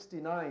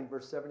 69,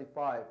 verse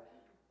 75.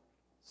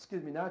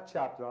 Excuse me, not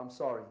chapter, I'm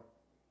sorry.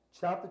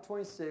 Chapter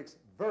 26,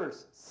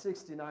 verse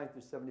 69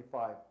 through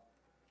 75.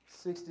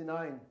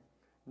 69.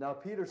 Now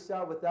Peter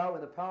sat without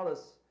in the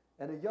palace,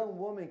 and a young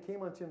woman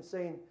came unto him,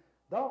 saying,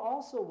 Thou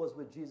also was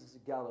with Jesus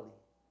of Galilee.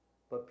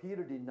 But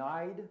Peter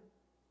denied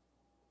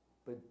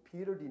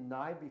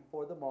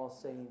before them all,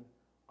 saying,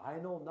 I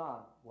know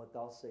not what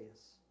thou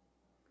sayest.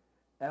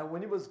 And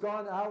when he was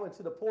gone out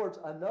into the porch,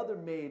 another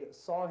maid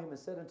saw him and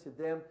said unto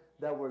them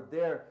that were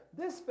there,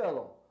 This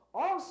fellow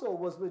also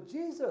was with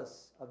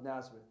Jesus of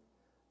Nazareth.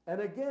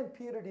 And again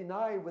Peter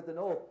denied with an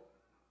oath,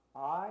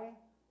 I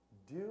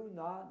do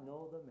not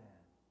know the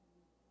man.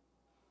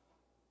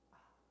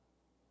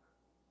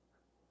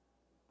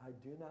 I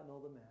do not know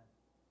the man.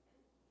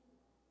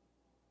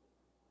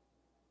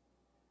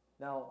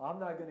 Now, I'm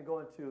not going to go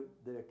into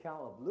the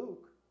account of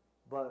Luke,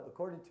 but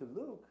according to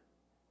Luke,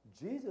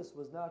 Jesus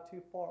was not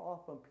too far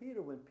off from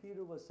Peter when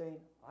Peter was saying,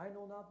 I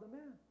know not the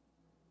man.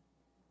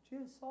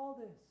 Jesus saw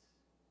this.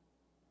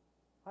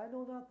 I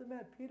know not the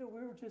man. Peter,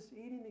 we were just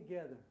eating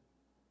together.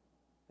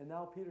 And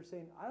now Peter's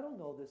saying, I don't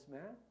know this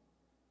man.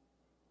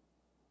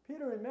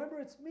 Peter, remember,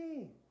 it's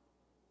me.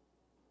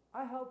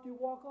 I helped you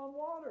walk on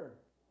water.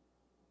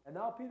 And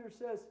now Peter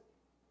says,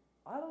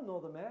 I don't know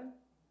the man.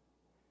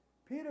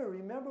 Peter,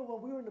 remember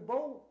when we were in the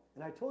boat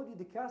and I told you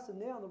to cast a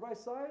net on the right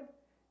side?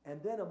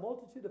 And then a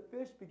multitude of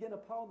fish began to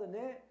pound the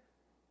net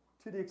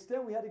to the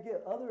extent we had to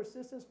get other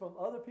assistance from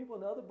other people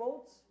in other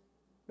boats.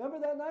 Remember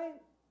that night?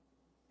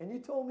 And you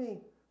told me,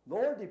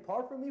 Lord,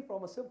 depart from me, for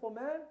I'm a sinful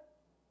man.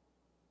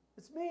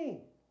 It's me.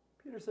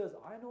 Peter says,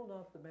 I know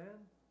not the man.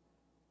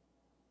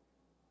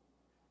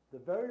 The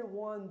very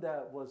one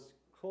that was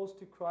close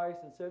to Christ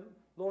and said,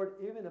 Lord,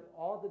 even if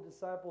all the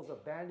disciples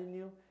abandon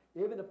you,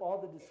 even if all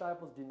the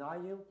disciples deny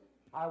you,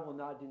 I will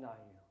not deny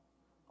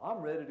you.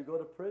 I'm ready to go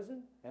to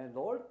prison, and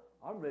Lord,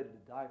 I'm ready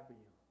to die for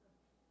you.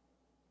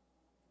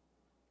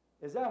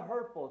 Is that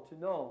hurtful to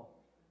know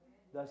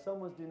that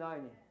someone's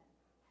denying you?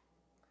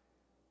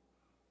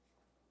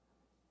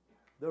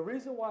 The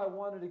reason why I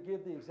wanted to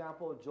give the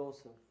example of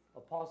Joseph,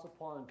 Apostle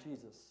Paul, and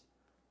Jesus,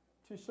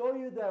 to show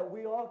you that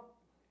we all,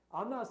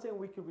 I'm not saying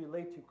we can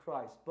relate to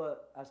Christ,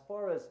 but as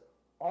far as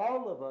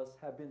all of us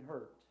have been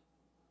hurt.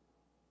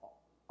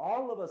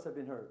 All of us have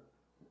been hurt.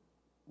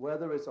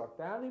 Whether it's our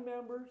family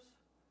members,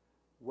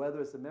 whether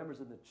it's the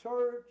members of the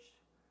church,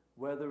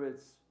 whether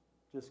it's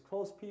just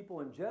close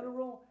people in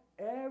general,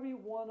 every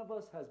one of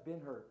us has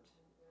been hurt.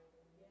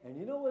 And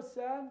you know what's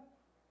sad?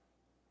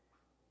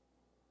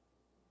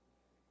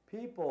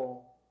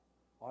 People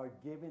are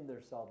giving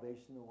their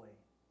salvation away.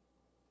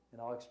 And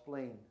I'll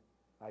explain.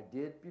 I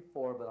did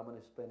before, but I'm going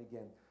to explain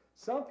again.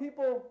 Some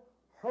people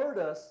hurt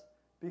us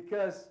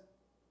because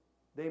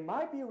they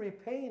might be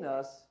repaying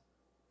us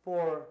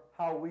for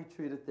how we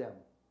treated them.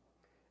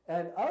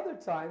 And other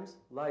times,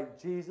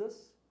 like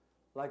Jesus,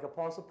 like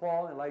Apostle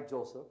Paul, and like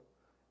Joseph,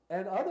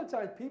 and other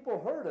times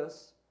people hurt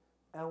us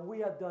and we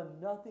have done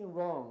nothing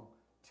wrong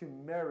to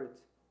merit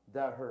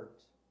that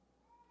hurt.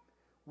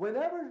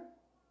 Whenever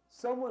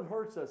someone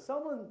hurts us,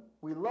 someone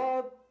we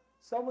love,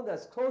 someone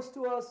that's close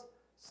to us,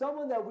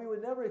 someone that we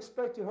would never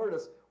expect to hurt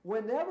us,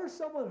 whenever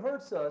someone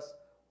hurts us,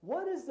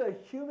 what is the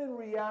human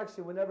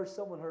reaction whenever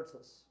someone hurts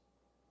us?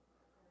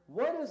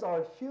 What is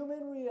our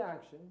human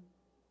reaction?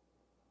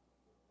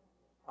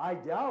 I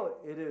doubt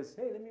it is,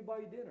 hey, let me buy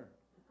you dinner.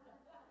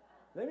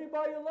 Let me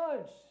buy you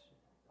lunch.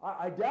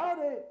 I doubt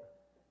it.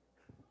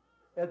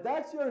 If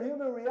that's your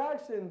human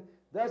reaction,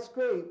 that's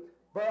great.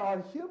 But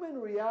our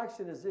human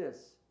reaction is this.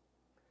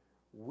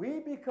 We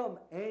become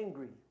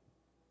angry.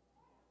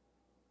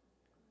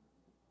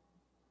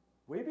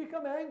 We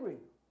become angry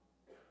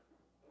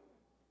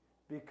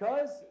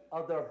because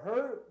of the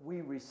hurt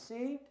we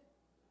received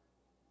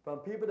from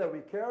people that we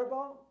care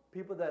about,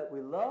 people that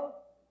we love.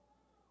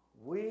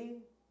 We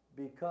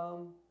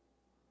become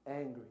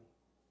angry.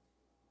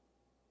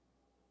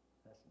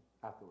 That's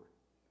afterward.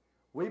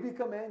 We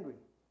become angry.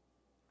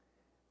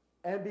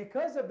 And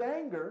because of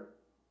anger,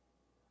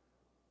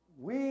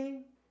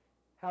 we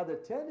have the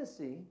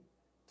tendency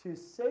to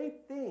say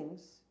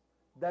things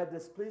that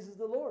displeases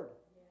the Lord.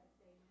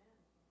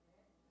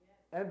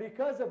 And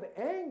because of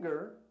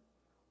anger,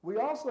 we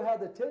also have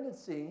the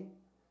tendency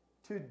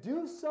to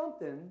do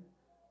something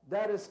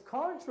that is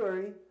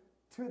contrary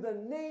to the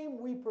name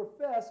we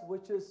profess,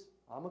 which is,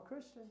 I'm a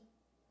Christian.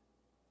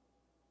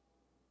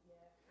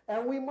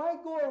 And we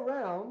might go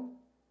around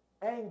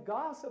and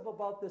gossip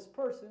about this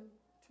person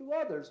to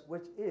others,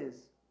 which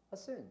is a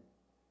sin.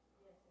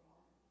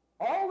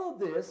 All of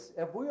this,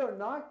 if we are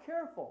not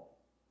careful,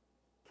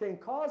 can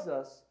cause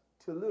us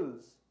to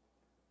lose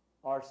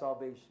our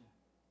salvation.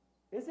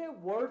 Is it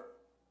worth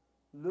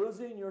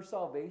losing your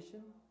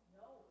salvation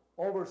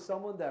over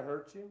someone that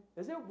hurt you?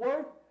 Is it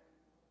worth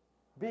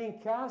being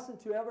cast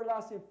into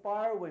everlasting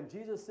fire when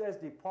Jesus says,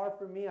 depart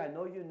from me, I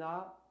know you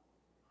not?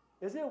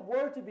 Is it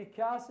worth to be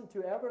cast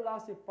into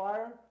everlasting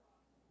fire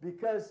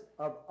because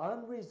of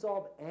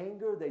unresolved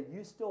anger that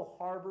you still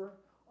harbor?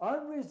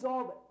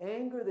 Unresolved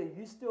anger that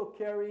you still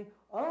carry?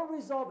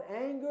 Unresolved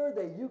anger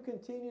that you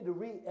continue to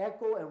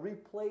re-echo and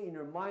replay in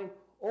your mind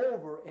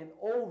over and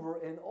over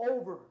and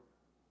over?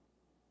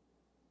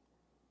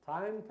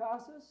 Time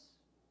passes,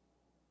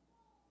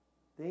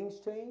 things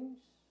change,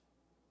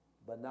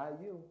 but not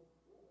you.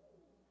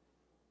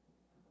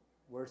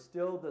 We're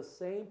still the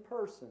same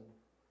person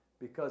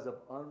because of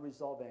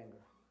unresolved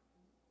anger.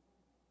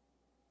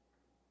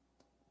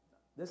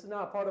 This is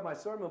not part of my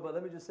sermon, but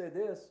let me just say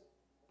this.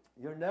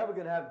 You're never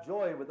going to have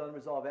joy with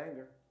unresolved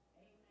anger.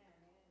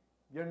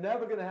 You're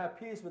never going to have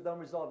peace with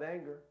unresolved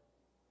anger.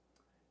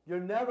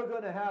 You're never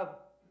going to have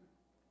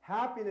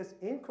happiness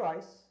in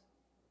Christ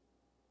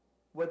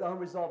with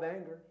unresolved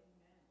anger.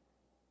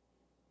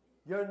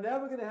 You're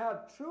never going to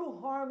have true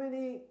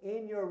harmony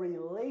in your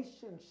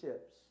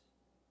relationships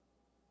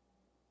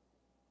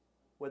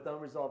with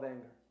unresolved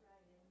anger.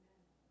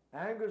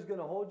 Anger is going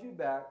to hold you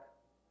back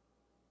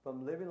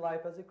from living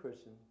life as a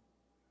Christian,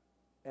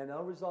 and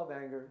unresolved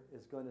anger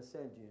is going to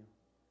send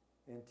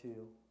you into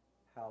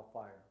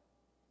hellfire.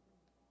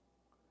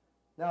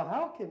 Now,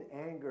 how can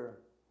anger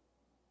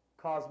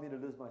cause me to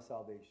lose my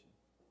salvation?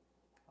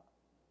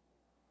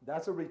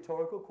 That's a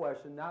rhetorical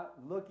question, not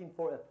looking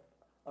for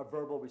a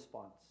verbal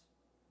response.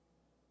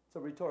 It's a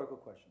rhetorical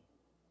question.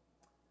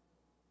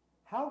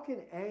 How can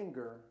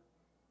anger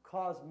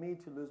cause me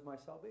to lose my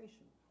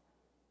salvation?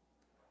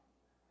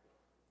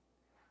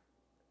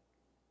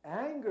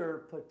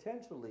 Anger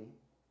potentially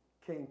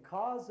can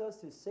cause us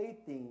to say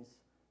things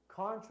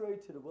contrary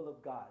to the will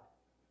of God.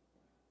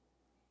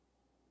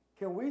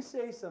 Can we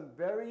say some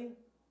very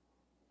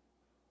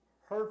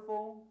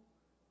hurtful,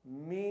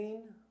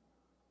 mean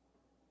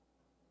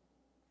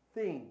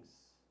things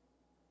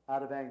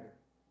out of anger?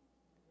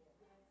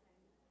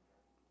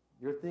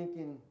 You're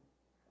thinking,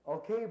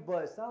 okay,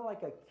 but it's not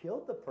like I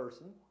killed the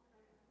person.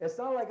 It's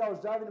not like I was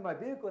driving in my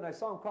vehicle and I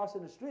saw him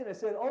crossing the street and I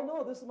said, oh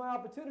no, this is my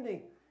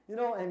opportunity,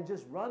 and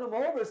just run him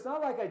over. It's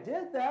not like I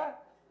did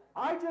that.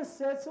 I just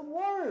said some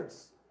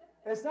words.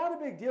 It's not a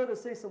big deal to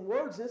say some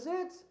words, is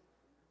it?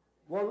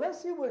 Well,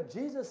 let's see what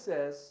Jesus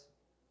says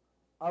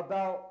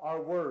about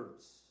our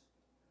words.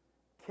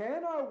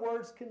 Can our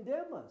words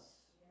condemn us?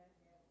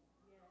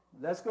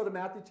 Let's go to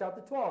Matthew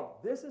chapter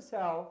 12. This is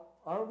how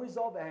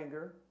unresolved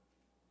anger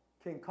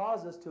can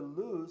cause us to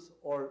lose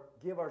or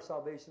give our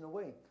salvation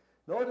away.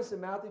 Notice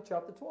in Matthew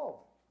chapter 12.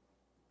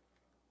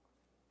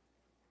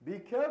 Be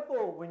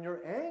careful when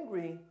you're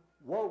angry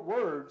what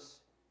words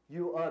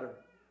you utter.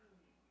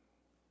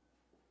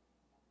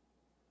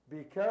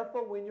 Be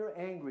careful when you're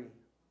angry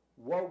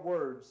what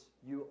words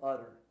you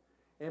utter.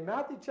 In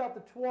Matthew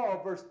chapter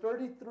 12, verse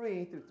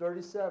 33 through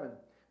 37.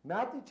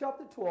 Matthew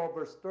chapter 12,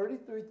 verse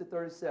 33 to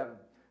 37.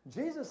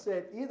 Jesus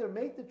said, either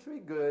make the tree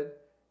good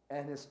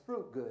and his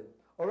fruit good,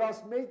 or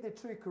else make the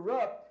tree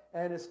corrupt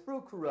and his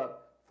fruit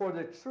corrupt. For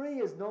the tree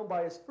is known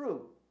by its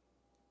fruit.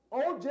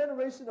 O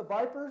generation of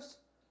vipers,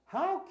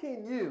 how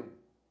can you,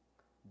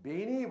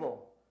 being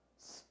evil,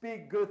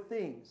 speak good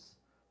things?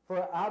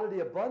 For out of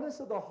the abundance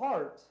of the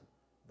heart,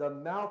 the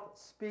mouth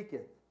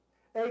speaketh.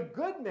 A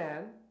good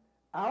man,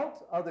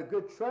 out of the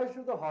good treasure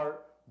of the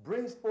heart,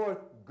 brings forth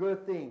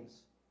good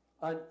things.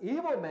 An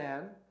evil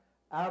man,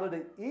 out of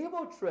the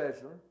evil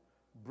treasure,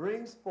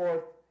 brings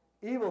forth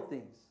evil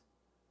things.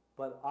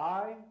 But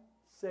I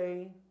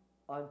say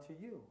unto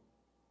you,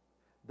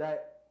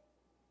 that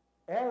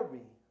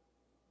every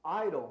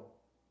idle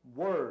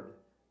word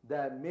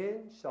that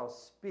men shall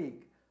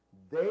speak,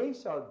 they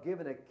shall give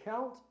an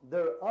account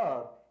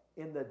thereof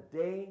in the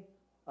day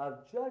of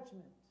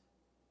judgment.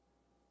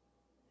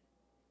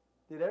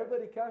 Did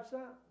everybody catch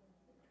that?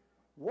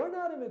 We're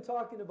not even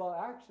talking about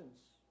actions.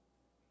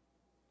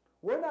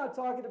 We're not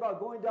talking about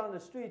going down the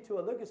street to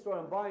a liquor store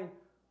and buying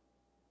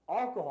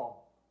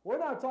alcohol. We're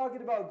not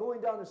talking about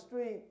going down the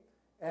street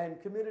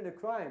and committing a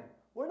crime.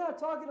 We're not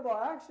talking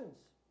about actions.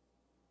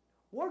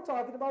 We're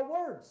talking about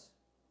words.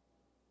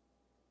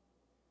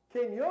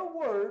 Can your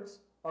words,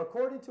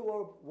 according to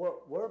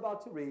what we're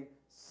about to read,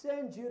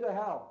 send you to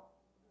hell?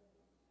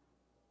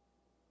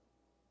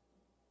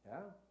 Yeah.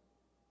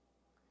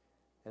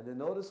 And then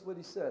notice what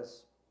he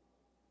says.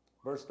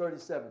 Verse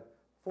 37.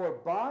 For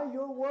by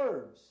your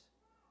words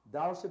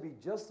thou shalt be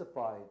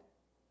justified,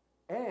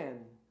 and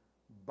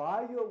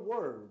by your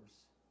words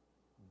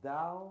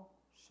thou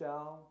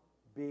shalt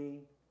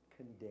be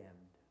condemned.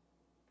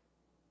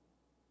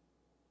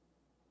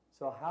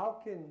 So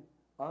how can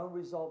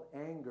unresolved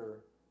anger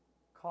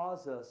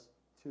cause us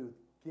to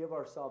give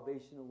our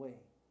salvation away?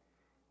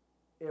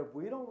 If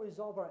we don't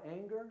resolve our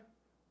anger,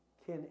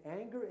 can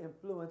anger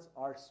influence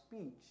our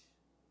speech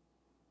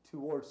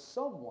towards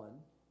someone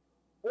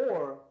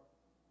or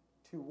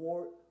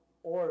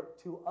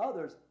to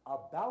others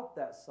about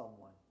that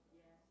someone?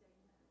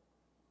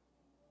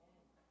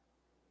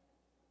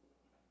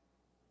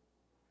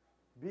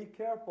 Be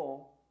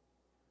careful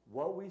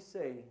what we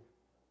say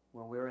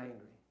when we're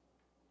angry.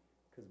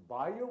 Because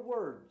by your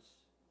words,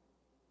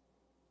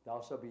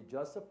 thou shalt be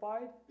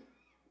justified,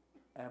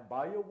 and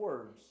by your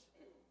words,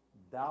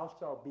 thou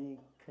shalt be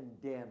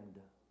condemned.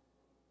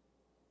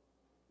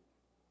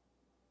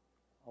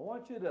 I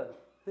want you to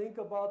think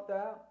about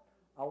that.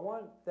 I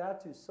want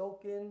that to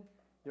soak in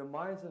your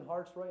minds and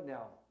hearts right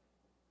now.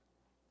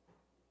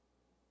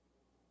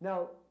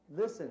 Now,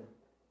 listen,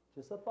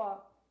 just a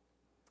thought.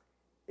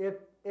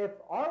 If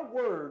our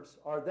words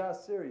are that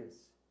serious,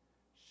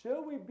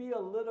 should we be a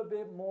little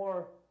bit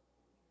more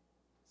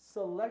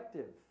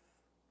selective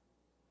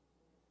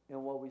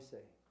in what we say?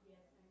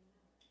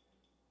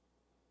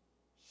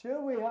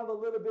 Should we have a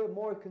little bit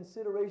more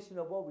consideration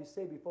of what we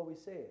say before we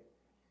say it?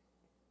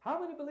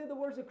 How many believe the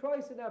words of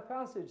Christ in that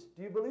passage?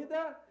 Do you believe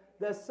that?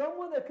 That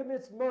someone that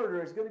commits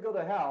murder is going to go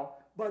to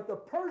hell, but the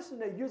person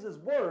that uses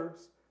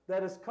words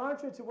that is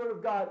contrary to the word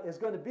of God is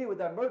going to be with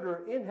that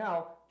murderer in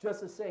hell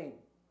just the same.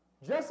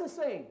 Just the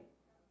same.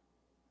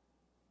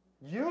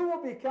 You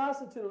will be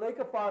cast into the lake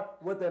of fire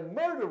with a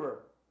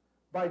murderer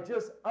by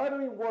just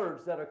uttering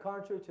words that are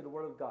contrary to the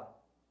word of God.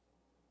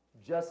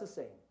 Just the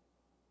same.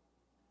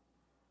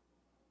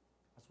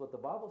 That's what the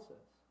Bible says.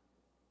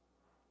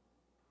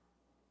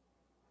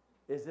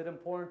 Is it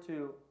important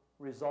to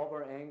resolve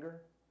our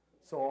anger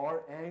so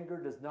our anger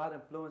does not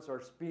influence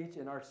our speech,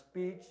 and our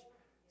speech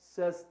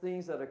says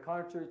things that are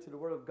contrary to the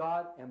word of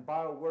God, and by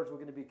our words we're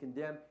going to be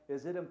condemned?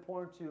 Is it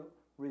important to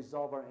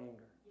resolve our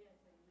anger?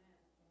 Yes,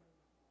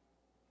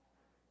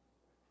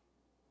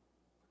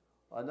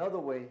 amen. Another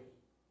way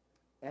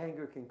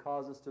anger can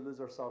cause us to lose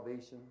our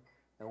salvation,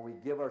 and we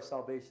give our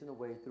salvation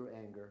away through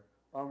anger,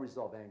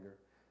 unresolved anger.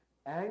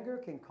 Anger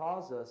can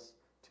cause us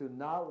to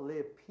not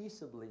live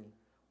peaceably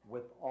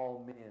with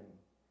all men.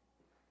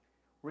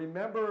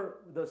 Remember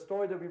the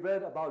story that we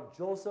read about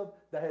Joseph,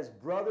 that his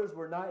brothers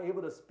were not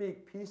able to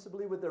speak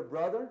peaceably with their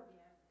brother?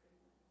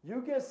 Yeah.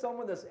 You get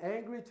someone that's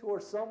angry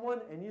towards someone,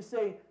 and you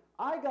say,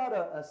 I got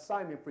an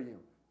assignment for you.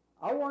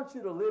 I want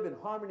you to live in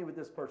harmony with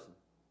this person.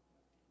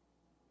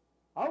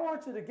 I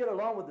want you to get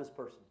along with this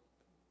person.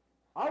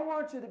 I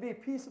want you to be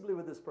peaceably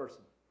with this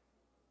person.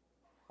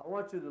 I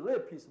want you to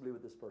live peaceably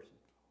with this person.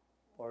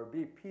 Or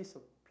be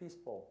peaceful. Be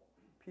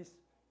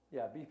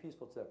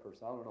peaceful to that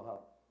person. I don't know how.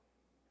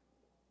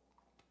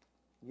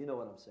 You know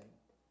what I'm saying.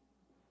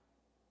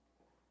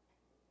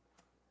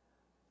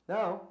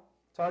 Now,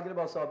 talking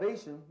about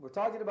salvation, we're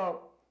talking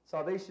about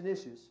salvation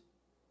issues.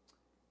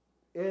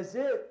 Is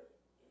it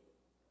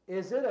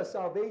a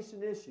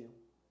salvation issue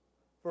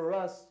for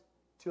us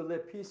to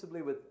live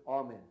peaceably with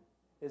all men?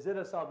 Is it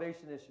a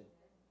salvation issue?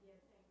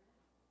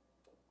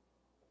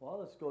 Well,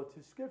 let's go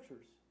to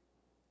scriptures.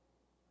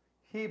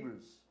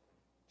 Hebrews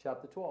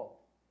chapter 12.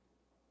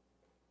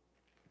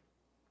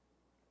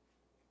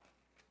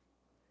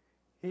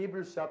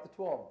 Hebrews chapter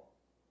 12.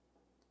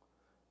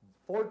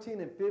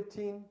 14 and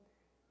 15.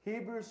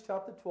 Hebrews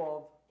chapter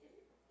 12,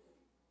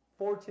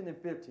 14 and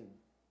 15.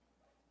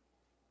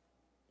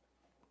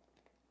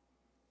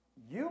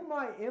 You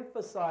might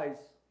emphasize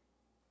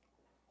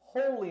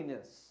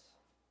holiness.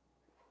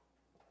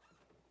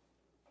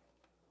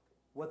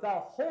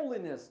 Without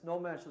holiness, no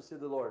man shall see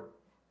the Lord.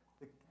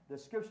 The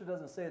scripture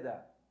doesn't say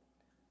that.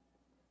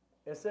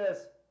 It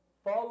says,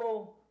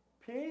 follow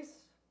peace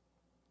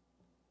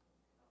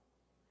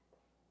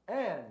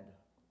and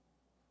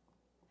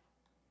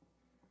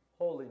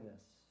holiness.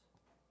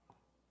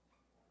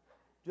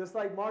 Just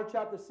like Mark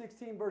chapter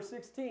 16, verse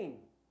 16.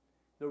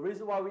 The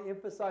reason why we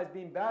emphasize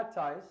being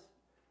baptized,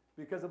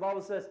 because the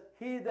Bible says,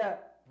 he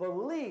that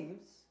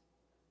believes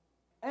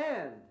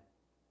and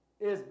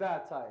is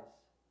baptized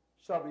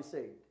shall be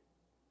saved.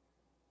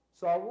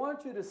 So I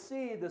want you to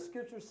see the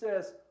scripture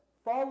says,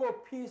 follow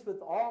peace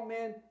with all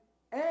men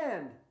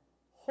and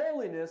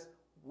holiness,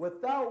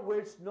 without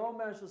which no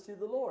man shall see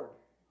the Lord.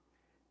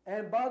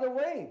 And by the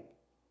way,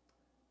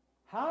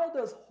 how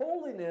does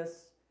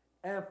holiness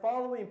and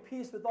following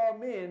peace with all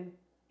men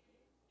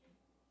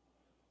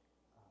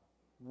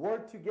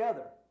work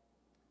together?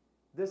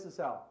 This is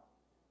how.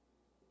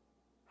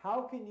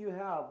 How can you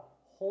have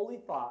holy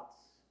thoughts,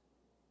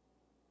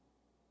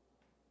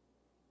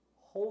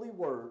 holy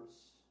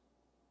words,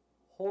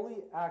 holy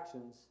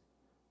actions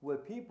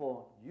with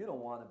people you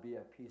don't want to be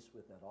at peace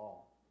with at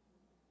all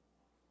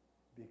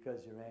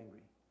because you're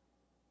angry?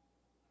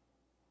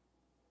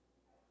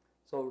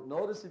 So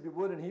notice, if you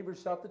would, in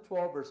Hebrews chapter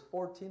 12, verse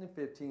 14 and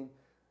 15,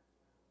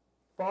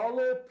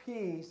 follow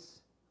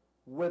peace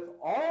with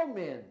all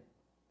men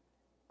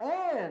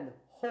and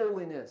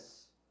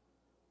holiness,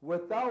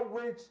 without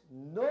which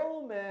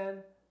no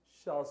man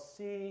shall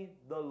see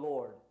the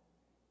Lord.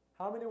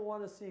 How many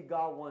want to see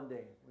God one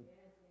day?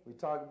 We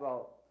talk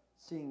about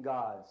seeing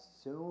God.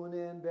 Soon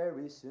and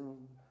very soon,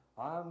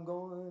 I'm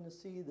going to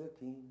see the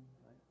King.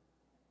 Right?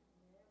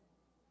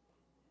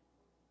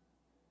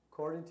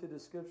 According to the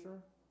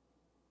scripture,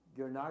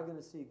 you're not going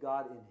to see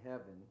God in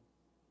heaven.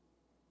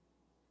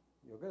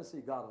 You're going to see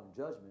God on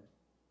judgment.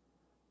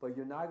 But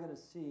you're not going to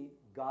see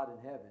God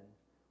in heaven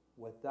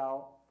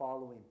without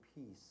following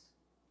peace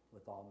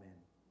with all men.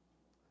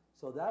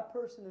 So that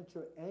person that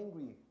you're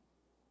angry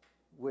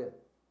with,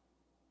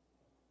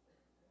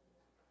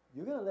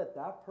 you're going to let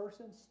that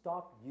person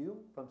stop you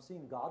from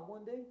seeing God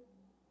one day?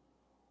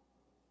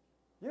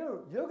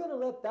 You're going to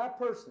let that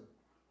person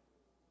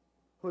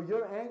who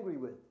you're angry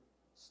with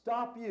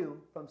stop you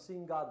from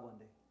seeing God one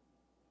day?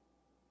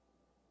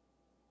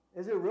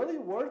 Is it really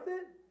worth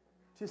it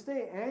to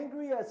stay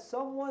angry at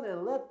someone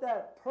and let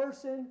that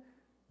person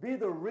be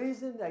the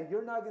reason that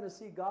you're not going to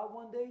see God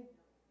one day?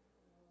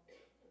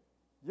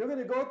 You're going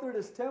to go through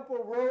this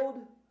temporal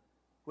road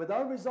with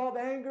unresolved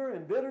anger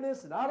and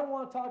bitterness, and I don't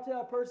want to talk to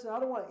that person. I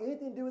don't want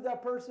anything to do with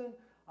that person.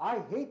 I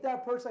hate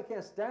that person. I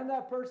can't stand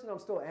that person. I'm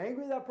still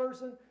angry at that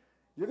person.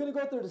 You're going to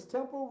go through this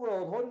temporal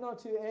road holding on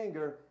to your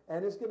anger,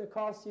 and it's going to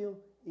cost you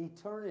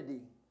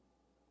eternity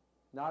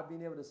not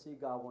being able to see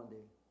God one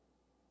day.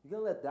 You're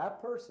going to let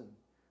that person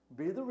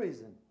be the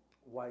reason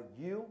why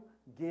you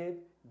give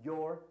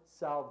your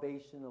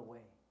salvation away.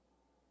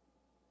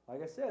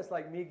 Like I said, it's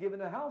like me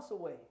giving a house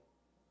away.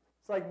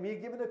 It's like me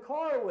giving a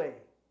car away.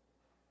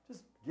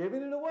 Just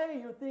giving it away.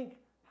 You think,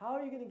 how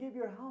are you going to give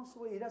your house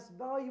away? That's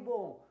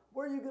valuable.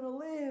 Where are you going to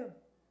live?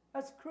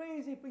 That's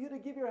crazy for you to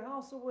give your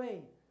house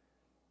away.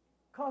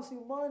 It costs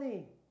you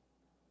money.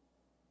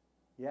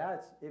 Yeah,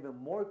 it's even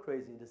more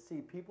crazy to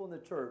see people in the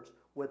church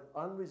with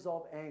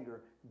unresolved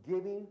anger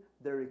giving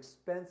their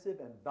expensive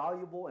and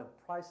valuable and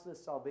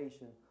priceless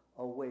salvation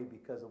away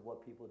because of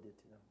what people did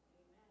to them.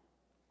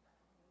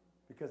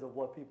 Because of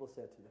what people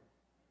said to them.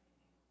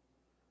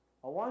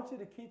 I want you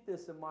to keep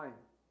this in mind.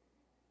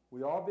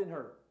 We've all been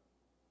hurt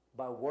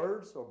by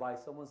words or by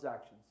someone's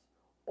actions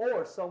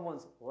or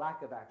someone's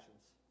lack of actions.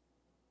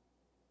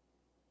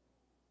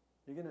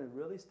 You're going to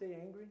really stay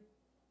angry?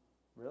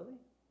 Really?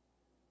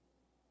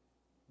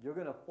 You're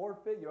going to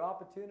forfeit your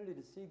opportunity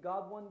to see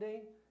God one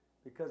day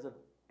because of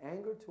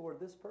anger toward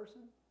this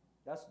person?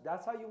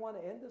 That's how you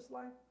want to end this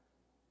life?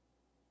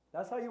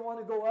 That's how you want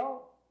to go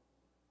out?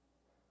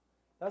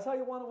 That's how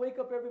you want to wake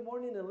up every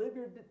morning and live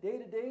your day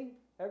to day,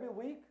 every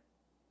week?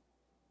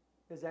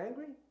 Is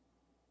angry?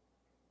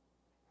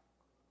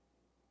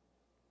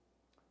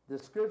 The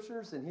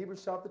scriptures in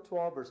Hebrews chapter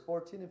 12, verse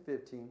 14 and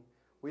 15,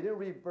 we didn't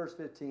read verse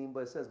 15,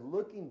 but it says,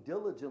 looking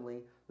diligently,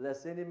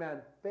 lest any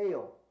man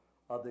fail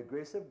of the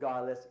grace of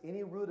God, lest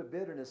any root of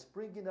bitterness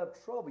springing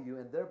up trouble you,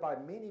 and thereby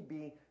many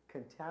be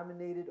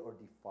contaminated or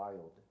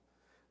defiled.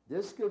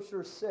 This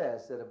scripture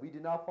says that if we do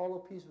not follow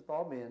peace with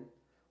all men,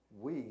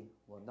 we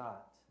will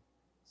not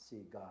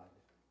see God.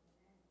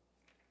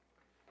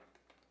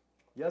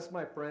 Yes,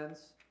 my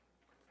friends,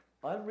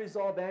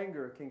 unresolved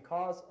anger can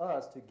cause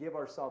us to give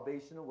our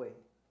salvation away.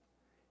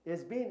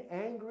 Is being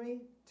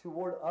angry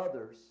toward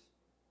others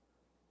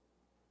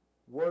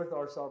worth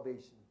our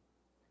salvation?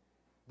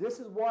 This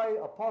is why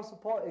Apostle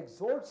Paul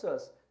exhorts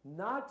us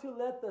not to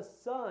let the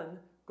sun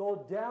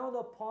go down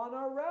upon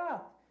our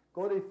wrath.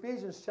 Go to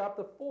Ephesians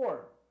chapter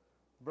 4,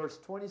 verse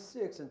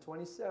 26 and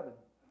 27.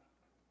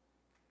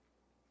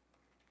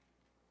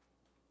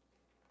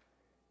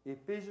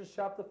 Ephesians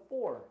chapter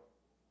 4,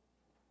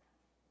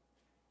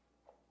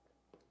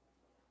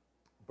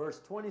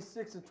 verse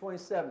 26 and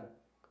 27.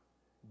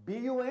 Be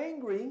you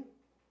angry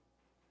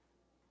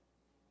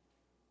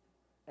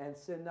and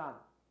sin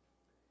not.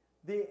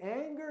 The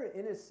anger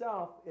in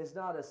itself is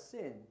not a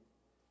sin.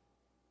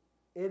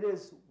 It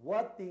is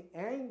what the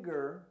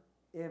anger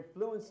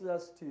influences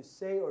us to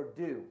say or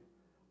do.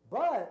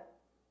 But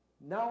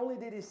not only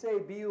did he say,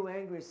 be you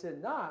angry,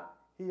 sin not,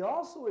 he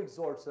also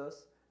exhorts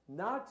us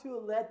not to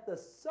let the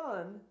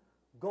sun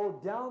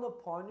go down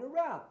upon your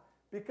wrath.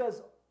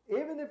 Because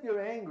even if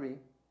you're angry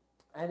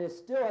and it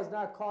still has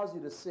not caused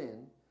you to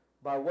sin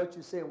by what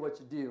you say and what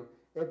you do,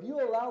 if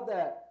you allow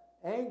that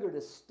anger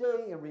to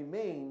stay and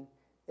remain,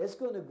 it's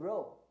going to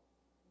grow.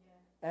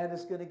 Yeah. And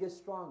it's going to get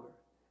stronger.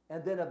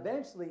 And then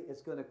eventually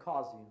it's going to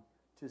cause you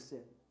to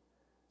sin.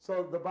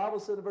 So the Bible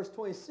said in verse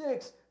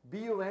 26, be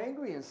you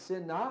angry and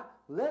sin not.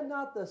 Let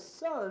not the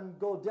sun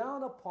go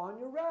down upon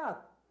your wrath.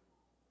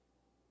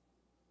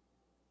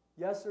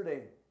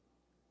 Yesterday,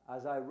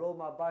 as I rode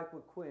my bike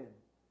with Quinn,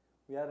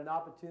 we had an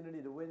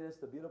opportunity to witness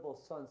the beautiful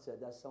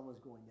sunset. That sun was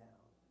going down.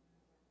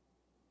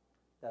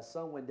 That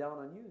sun went down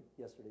on you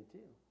yesterday too.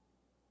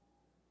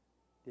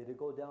 Did it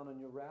go down on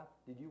your wrath?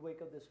 Did you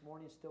wake up this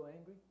morning still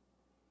angry?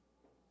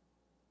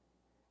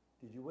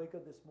 Did you wake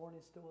up this morning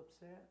still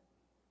upset?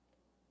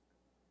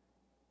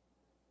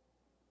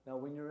 Now,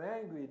 when you're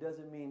angry, it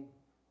doesn't mean,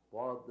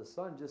 well, the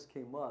sun just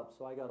came up,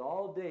 so I got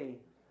all day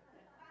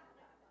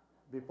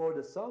before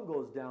the sun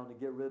goes down to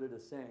get rid of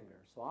this anger.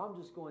 So I'm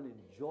just going to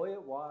enjoy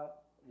it while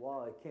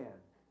I can.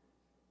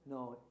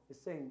 No,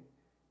 it's saying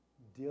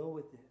deal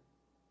with it.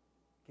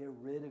 Get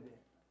rid of it.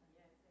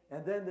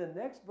 And then the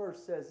next verse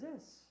says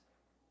this.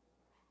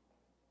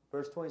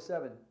 Verse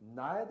 27,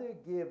 neither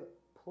give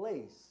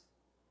place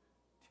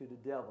to the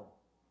devil.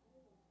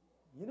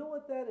 You know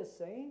what that is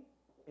saying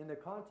in the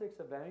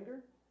context of anger?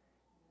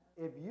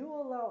 If you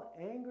allow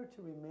anger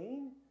to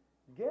remain,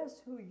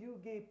 guess who you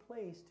gave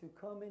place to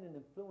come in and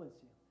influence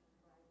you?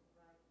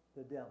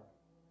 The devil.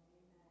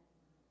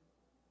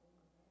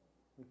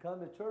 You come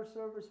to church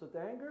service with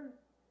anger,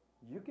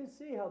 you can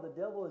see how the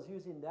devil is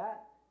using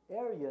that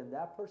area in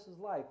that person's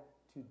life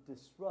to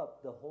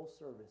disrupt the whole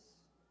service.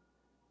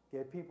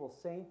 Get people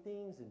saying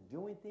things and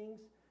doing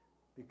things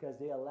because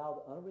they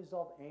allowed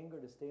unresolved anger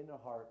to stay in their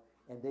heart,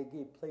 and they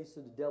gave place to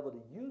the devil to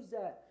use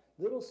that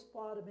little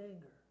spot of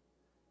anger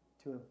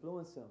to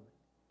influence them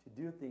to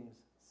do things,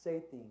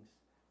 say things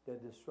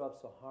that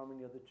disrupts the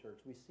harmony of the church.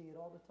 We see it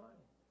all the time.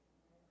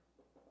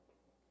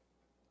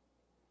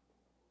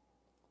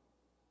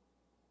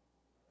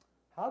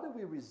 How do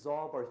we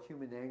resolve our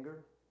human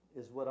anger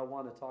is what I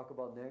want to talk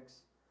about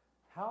next.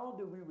 How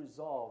do we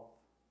resolve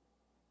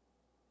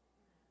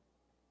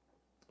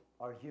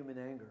our human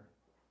anger?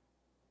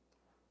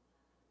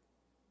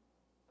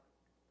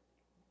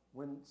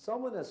 When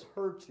someone has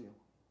hurt you,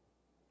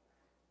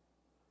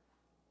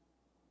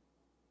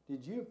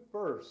 did you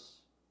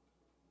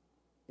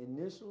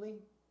initially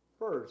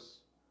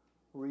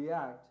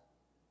react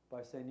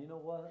by saying, you know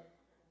what?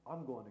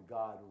 I'm going to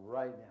God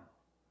right now.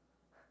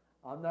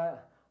 I'm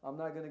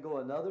not going to go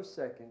another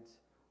second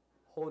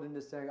holding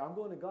this anger. I'm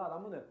going to God.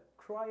 I'm going to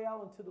cry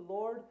out unto the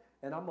Lord,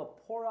 and I'm going to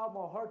pour out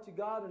my heart to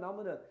God, and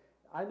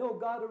I know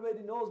God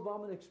already knows, but I'm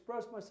going to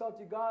express myself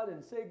to God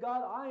and say,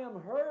 God, I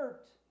am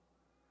hurt.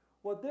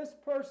 What this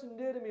person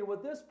did to me,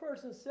 what this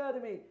person said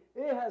to me,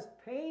 it has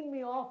pained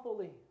me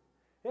awfully.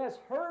 It has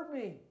hurt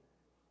me.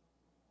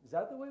 Is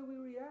that the way we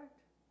react?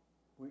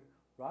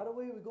 Right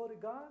away we go to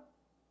God?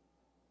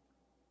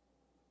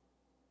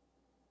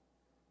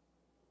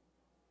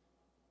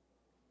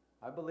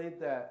 I believe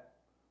that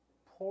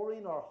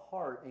pouring our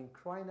heart and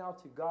crying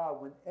out to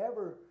God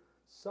whenever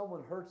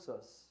someone hurts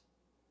us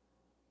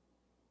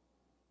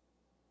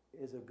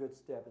is a good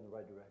step in the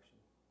right direction.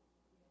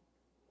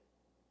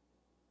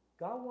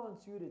 God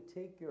wants you to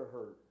take your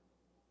hurt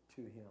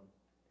to Him.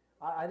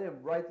 I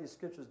didn't write these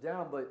scriptures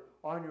down, but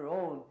on your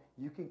own,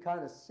 you can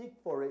kind of seek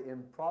for it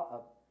in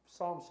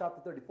Psalm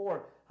chapter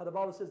 34, how the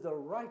Bible says, the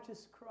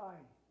righteous cry,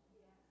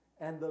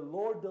 and the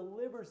Lord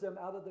delivers them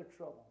out of their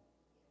trouble.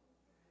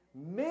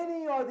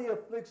 Many are the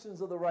afflictions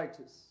of the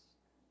righteous,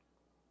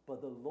 but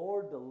the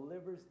Lord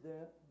delivers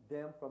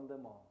them from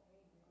them all.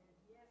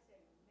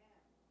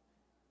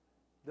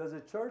 Does the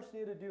church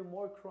need to do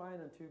more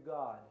crying unto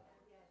God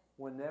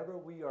whenever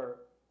we are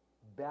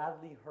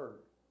badly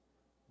hurt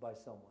by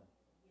someone?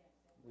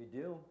 We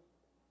do.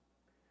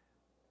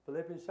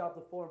 Philippians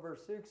chapter 4 and verse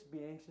 6,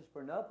 be anxious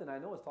for nothing. I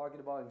know it's talking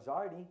about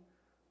anxiety,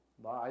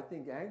 but I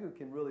think anger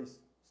can really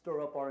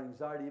stir up our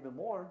anxiety even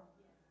more.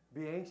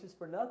 Be anxious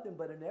for nothing,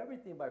 but in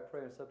everything by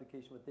prayer and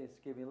supplication with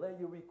thanksgiving. Let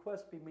your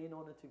requests be made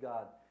known unto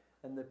God.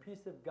 And the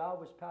peace of God,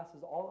 which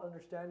passes all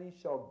understanding,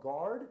 shall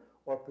guard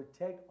or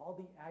protect all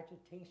the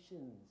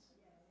agitations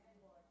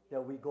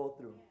that we go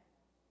through.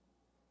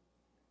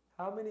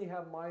 How many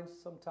have minds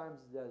sometimes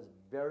that is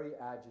very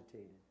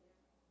agitated?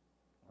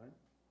 Right?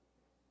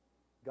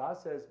 God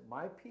says,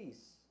 my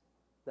peace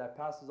that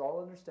passes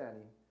all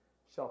understanding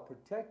shall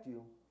protect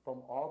you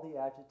from all the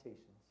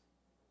agitations.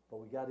 But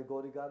we got to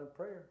go to God in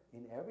prayer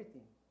in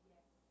everything.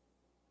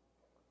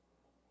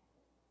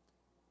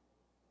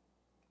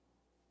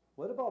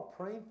 What about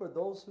praying for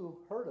those who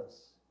hurt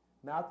us?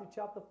 Matthew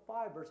chapter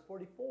 5, verse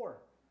 44.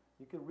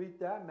 You can read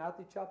that,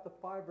 Matthew chapter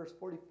 5, verse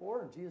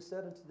 44. And Jesus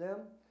said unto them,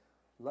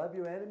 love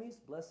your enemies,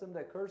 bless them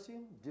that curse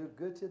you, do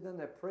good to them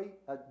that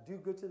do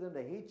good to them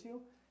that hate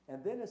you.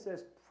 And then it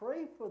says,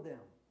 pray for them.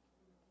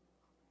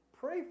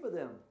 Pray for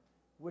them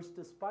which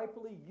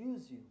despitefully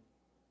use you.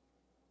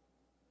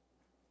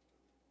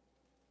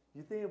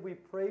 You think if we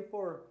pray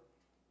for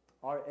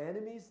our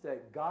enemies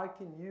that God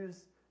can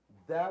use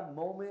that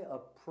moment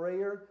of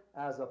prayer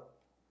as a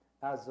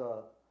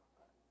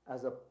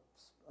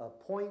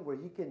point where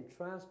He can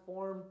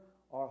transform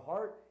our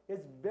heart?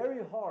 It's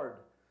very hard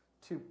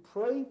to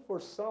pray for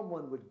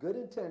someone with good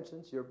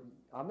intentions.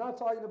 I'm not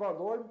talking about,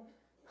 Lord,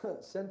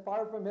 send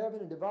fire from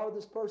heaven and devour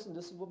this person.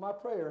 This is what my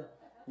prayer.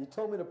 You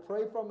told me to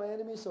pray for my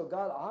enemies, so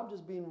God, I'm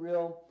just being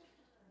real.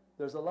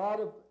 There's a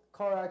lot of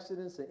car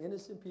accidents and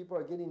innocent people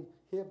are getting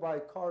hit by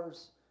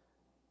cars.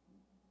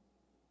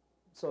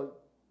 So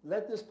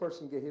let this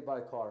person get hit by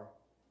a car.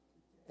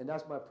 And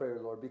that's my prayer,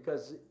 Lord,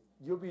 because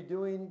you'll be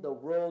doing the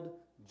world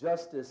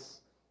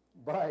justice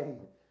by,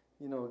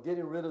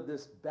 getting rid of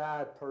this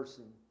bad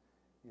person.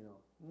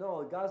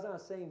 No, God's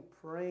not saying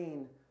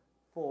praying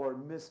for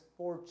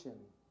misfortune.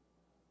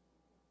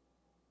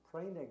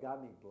 Praying that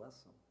God may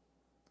bless them.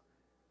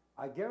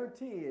 I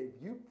guarantee you,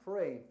 if you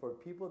pray for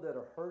people that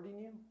are hurting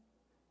you,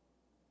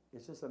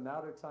 it's just a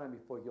matter of time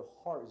before your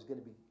heart is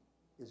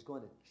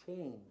going to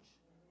change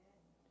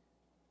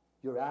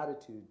your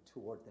attitude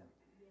toward them.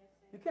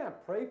 You can't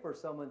pray for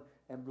someone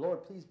and,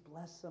 Lord, please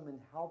bless them and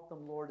help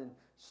them, Lord, and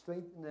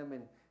strengthen them,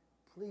 and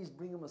please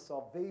bring them a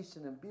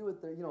salvation and be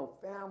with their,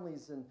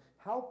 families and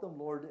help them,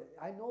 Lord.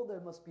 I know they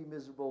must be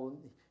miserable.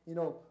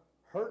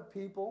 Hurt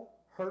people.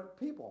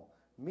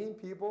 Mean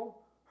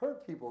people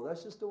hurt people.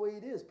 That's just the way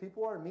it is.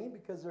 People are mean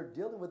because they're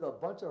dealing with a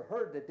bunch of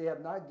hurt that they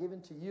have not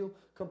given to you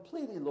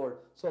completely, Lord.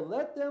 So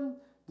let them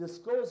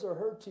disclose their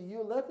hurt to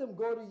you. Let them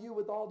go to you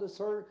with all this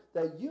hurt,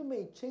 that you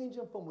may change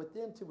them from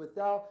within to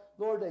without.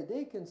 Lord, that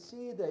they can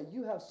see that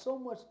you have so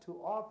much to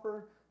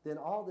offer than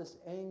all this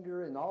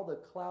anger and all the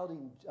how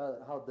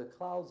the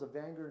clouds of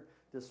anger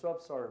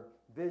disrupts our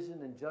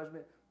vision and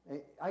judgment.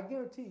 And I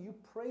guarantee you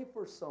pray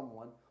for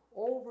someone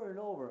over and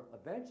over.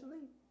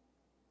 Eventually,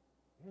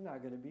 you're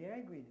not going to be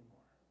angry anymore.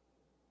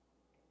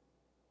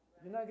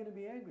 You're not going to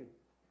be angry.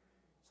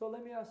 So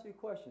let me ask you a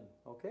question,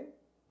 okay?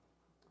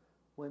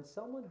 When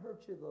someone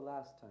hurt you the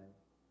last time,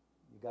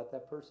 you got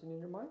that person in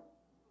your mind?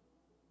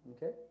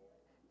 Okay?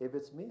 If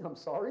it's me, I'm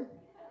sorry.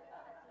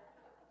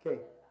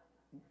 Okay.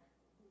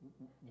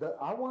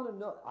 I want to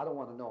know. I don't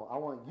want to know. I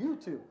want you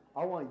to think.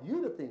 I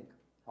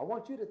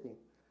want you to think.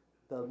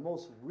 The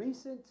most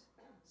recent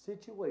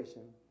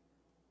situation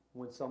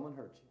when someone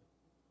hurt you.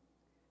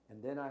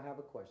 And then I have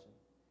a question.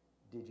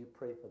 Did you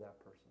pray for that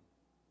person?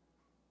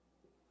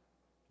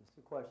 Just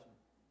a question.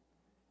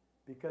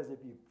 Because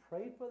if you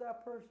pray for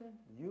that person,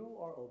 you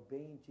are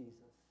obeying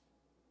Jesus.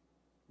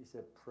 He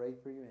said, pray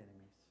for your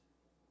enemies.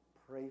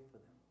 Pray for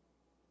them.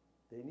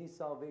 They need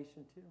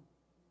salvation too.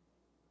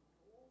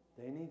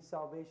 They need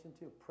salvation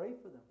too. Pray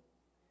for them.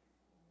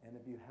 And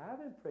if you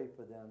haven't prayed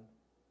for them,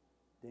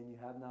 then you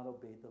have not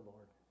obeyed the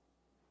Lord.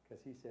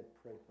 Because he said,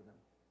 pray for them.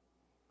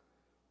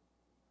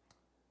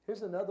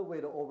 Here's another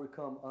way to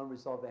overcome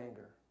unresolved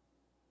anger.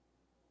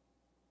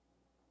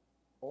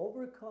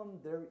 Overcome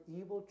their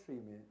evil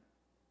treatment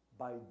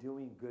by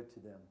doing good to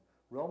them.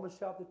 Romans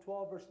chapter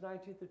 12, verse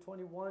 19 through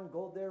 21.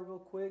 Go there real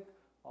quick.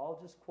 I'll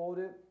just quote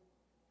it.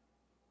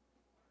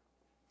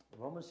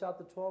 Romans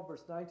chapter 12,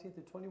 verse 19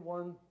 through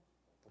 21.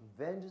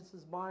 Vengeance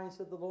is mine,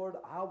 said the Lord.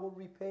 I will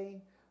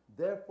repay.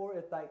 Therefore,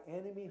 if thy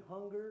enemy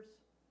hungers,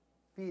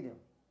 feed him.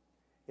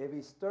 If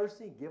he's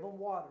thirsty, give him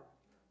water.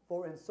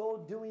 For in so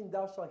doing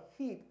thou shalt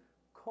heap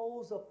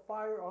coals of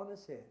fire on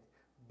his head.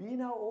 Be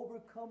now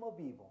overcome of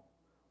evil,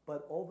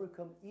 but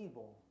overcome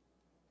evil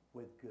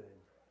with good. Amen.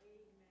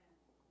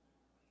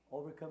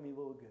 Overcome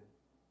evil with good.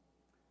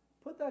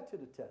 Put that to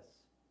the test.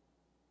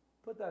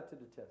 Put that to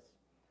the test.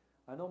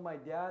 I know my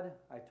dad,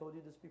 I told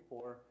you this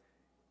before,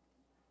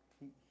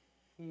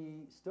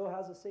 he still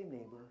has the same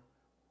neighbor,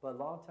 but a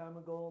long time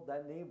ago,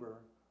 that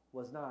neighbor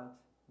was not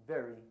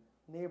very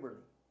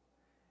neighborly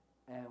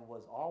and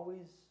was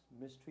always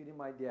mistreating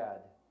my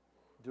dad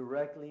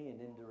directly and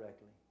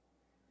indirectly.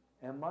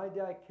 And my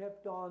dad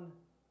kept on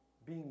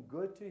being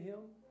good to him.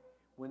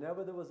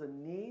 Whenever there was a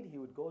need, he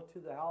would go to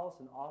the house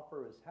and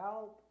offer his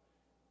help.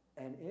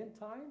 And in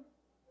time,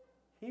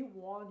 he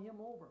won him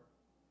over.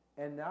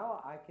 And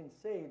now I can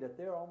say that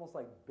they're almost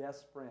like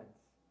best friends.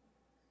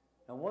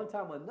 And one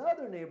time,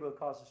 another neighbor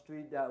across the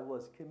street that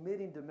was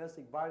committing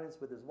domestic violence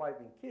with his wife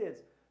and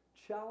kids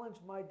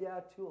challenged my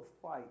dad to a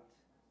fight.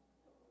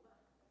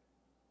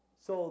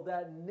 So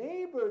that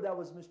neighbor that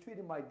was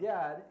mistreating my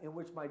dad, in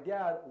which my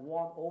dad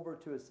won over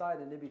to his side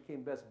and they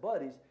became best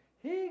buddies,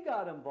 he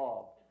got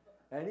involved.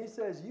 And he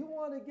says, you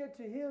want to get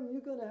to him,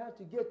 you're going to have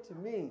to get to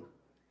me.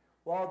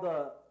 While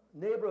the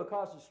neighbor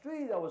across the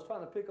street that was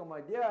trying to pick on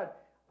my dad,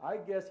 I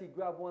guess he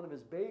grabbed one of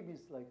his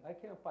babies, like, I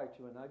can't fight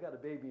you, and I got a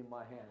baby in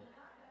my hand.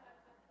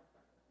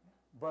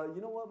 But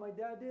you know what my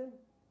dad did?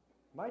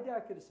 My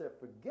dad could have said,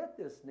 forget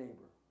this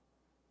neighbor.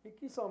 He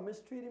keeps on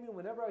mistreating me.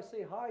 Whenever I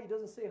say hi, he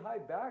doesn't say hi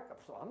back.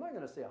 So I'm not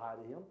going to say hi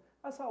to him.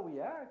 That's how we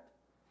act.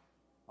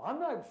 I'm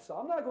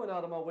not going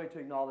out of my way to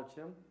acknowledge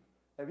him.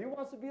 If he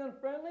wants to be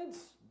unfriendly,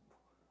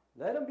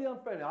 let him be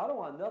unfriendly. I don't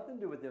want nothing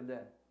to do with him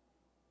then.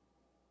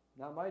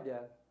 Not my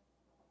dad.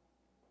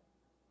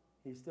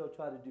 He still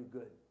tried to do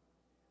good.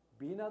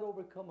 Be not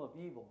overcome of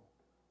evil,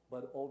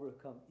 but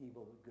overcome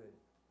evil with good.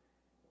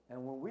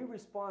 And when we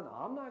respond,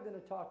 I'm not going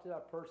to talk to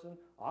that person,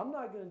 I'm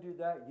not going to do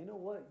that, you know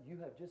what? You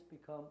have just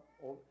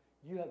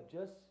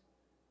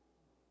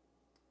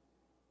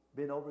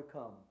been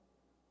overcome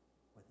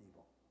with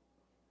evil.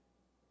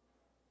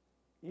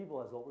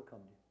 Evil has overcome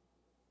you.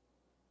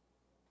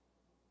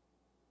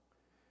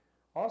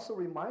 Also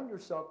remind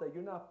yourself that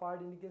you're not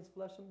fighting against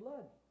flesh and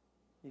blood.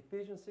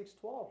 Ephesians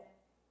 6:12.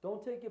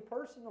 Don't take it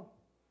personal.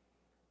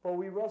 For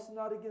we wrestle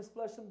not against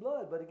flesh and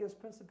blood, but against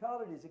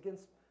principalities,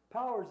 against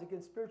powers,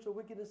 against spiritual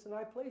wickedness in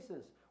high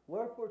places.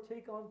 Wherefore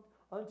take on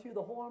unto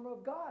the whole armor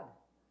of God.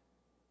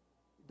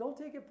 Don't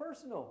take it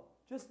personal.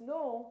 Just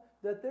know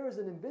that there is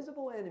an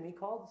invisible enemy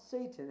called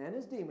Satan and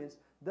his demons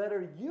that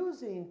are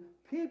using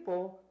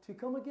people to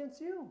come against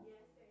you. Yes,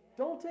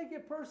 don't take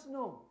it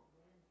personal.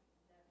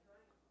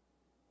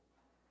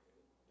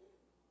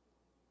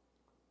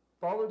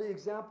 Follow the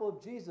example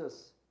of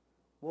Jesus.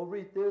 We'll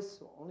read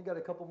this. Only got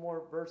a couple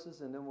more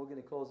verses, and then we're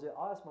going to close it.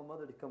 I'll ask my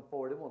mother to come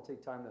forward. It won't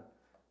take time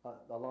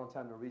a long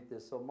time to read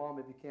this. So, Mom,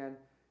 if you can,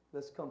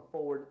 let's come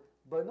forward.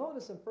 But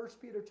notice in 1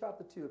 Peter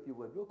chapter 2, if you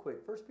would, real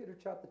quick. 1 Peter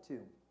chapter 2.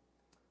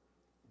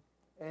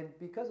 And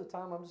because of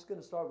time, I'm just going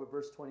to start with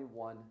verse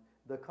 21.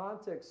 The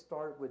context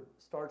starts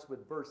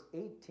with verse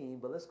 18,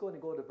 but let's go ahead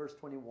and go to verse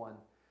 21.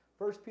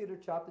 1 Peter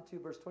chapter 2,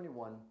 verse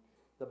 21.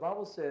 The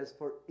Bible says,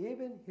 "For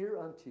even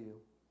hereunto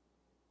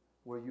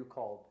were you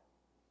called,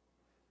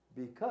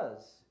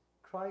 because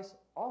Christ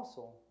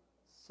also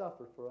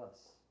suffered for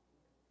us."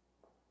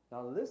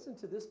 Now listen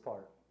to this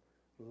part.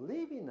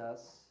 "Leaving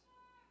us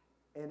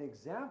an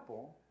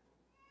example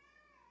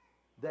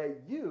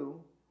that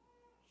you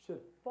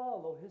should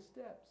follow his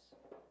steps."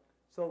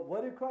 So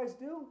what did Christ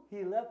do?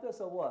 He left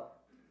us a what?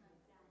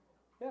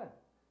 Yeah.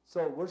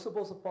 So we're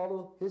supposed to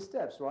follow his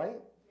steps, right?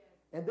 Yes.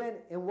 And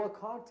then in what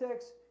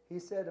context? He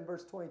said in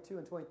verse 22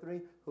 and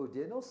 23, "Who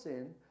did no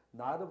sin,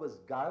 neither was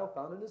guile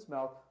found in his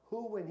mouth,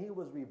 who when he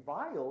was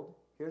reviled,"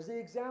 here's the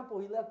example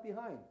he left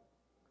behind.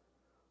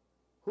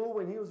 "Who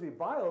when he was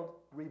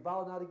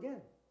reviled not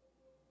again.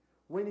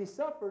 When he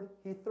suffered,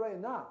 he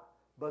threatened not,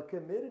 but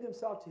committed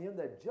himself to him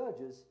that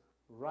judges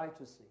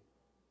righteously."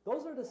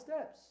 Those are the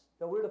steps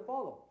that we're to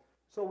follow.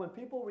 So when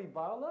people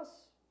revile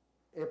us,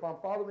 if I'm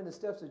following the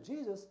steps of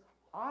Jesus,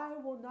 I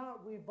will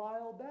not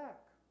revile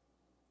back.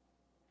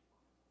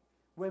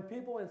 When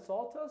people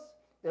insult us,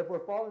 if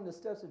we're following the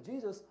steps of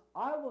Jesus,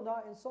 I will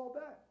not insult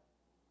back.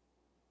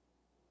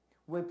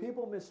 When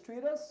people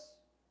mistreat us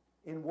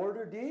in word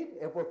or deed,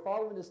 if we're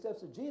following the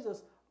steps of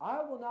Jesus,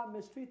 I will not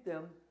mistreat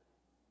them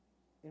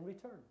in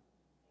return.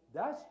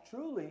 That's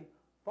truly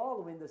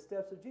following the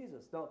steps of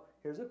Jesus. Now,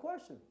 here's a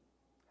question.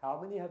 How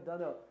many have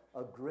done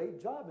a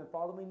great job in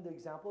following the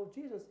example of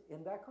Jesus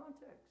in that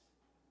context?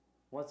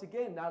 Once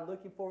again, not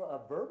looking for a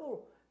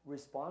verbal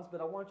response,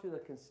 but I want you to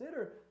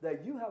consider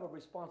that you have a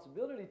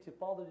responsibility to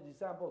follow the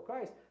example of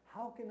Christ.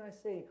 How can I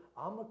say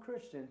I'm a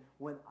Christian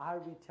when I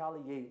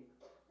retaliate?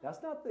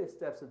 That's not the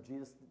steps of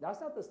Jesus.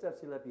 That's not the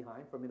steps he left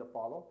behind for me to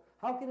follow.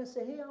 How can I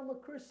say, hey, I'm a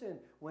Christian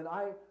when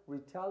I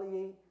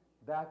retaliate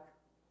back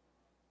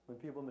when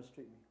people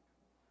mistreat me?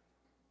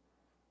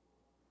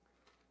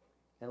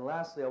 And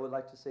lastly, I would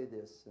like to say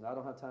this, and I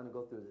don't have time to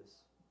go through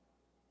this.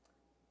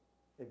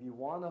 If you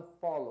want to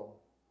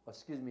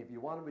if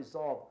you want to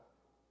resolve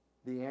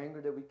the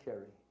anger that we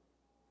carry,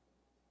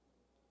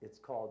 it's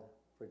called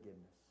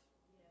forgiveness.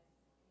 Yes.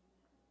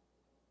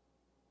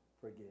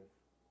 Forgive.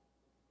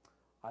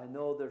 I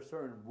know there's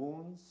certain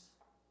wounds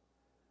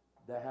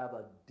that have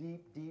a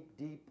deep, deep,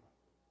 deep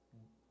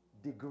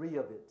degree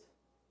of it,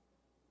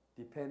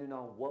 depending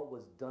on what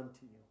was done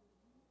to you.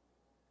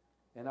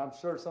 And I'm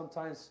sure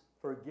sometimes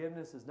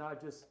forgiveness is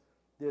not just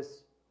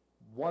this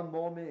one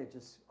moment,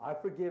 I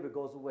forgive, it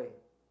goes away.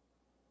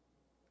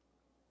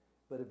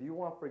 But if you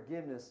want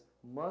forgiveness,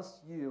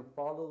 must you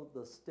follow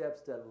the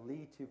steps that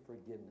lead to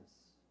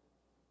forgiveness?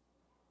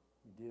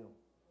 You do.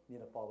 You need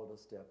to follow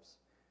those steps.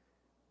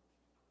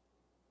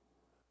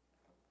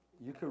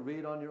 You can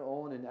read on your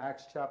own in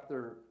Acts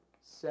chapter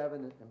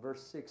 7 and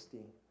verse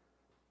 60.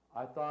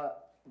 I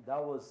thought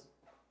that was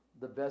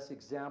the best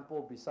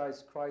example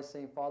besides Christ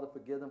saying, "Father,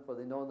 forgive them, for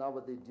they know not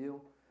what they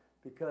do."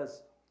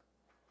 Because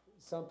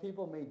some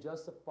people may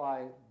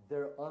justify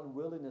their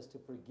unwillingness to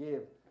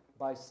forgive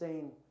by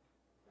saying,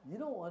 "You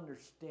don't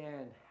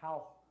understand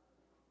how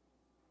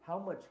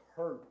much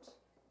hurt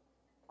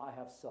I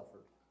have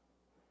suffered.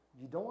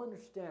 You don't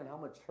understand how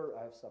much hurt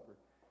I have suffered."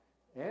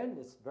 And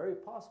it's very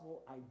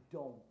possible I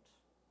don't.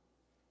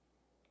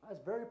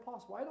 It's very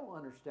possible I don't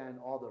understand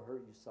all the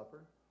hurt you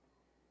suffered.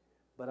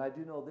 But I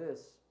do know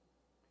this.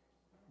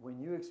 When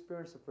you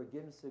experience the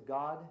forgiveness of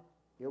God,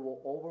 it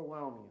will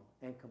overwhelm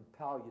you and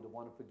compel you to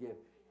want to forgive.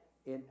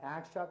 In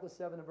Acts chapter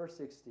 7 and verse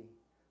 60,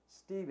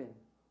 Stephen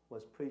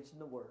was preaching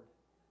the word,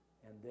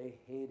 and they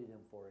hated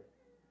him for it.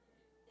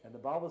 And the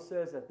Bible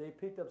says that they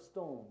picked up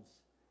stones,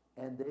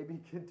 and they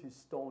began to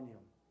stone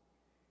him.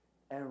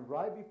 And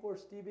right before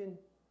Stephen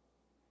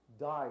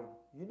died,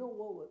 you know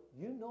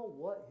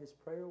what his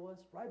prayer was?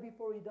 Right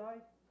before he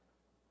died?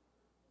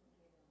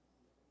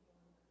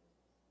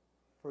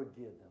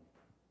 Forgive them.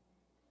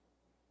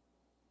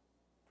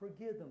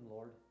 Forgive them,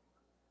 Lord.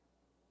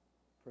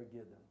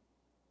 Forgive them.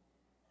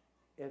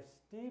 If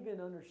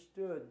Stephen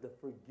understood the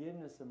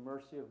forgiveness and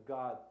mercy of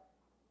God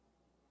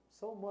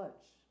so much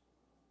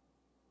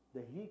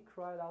that he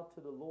cried out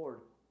to the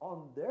Lord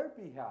on their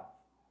behalf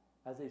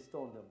as they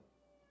stoned him,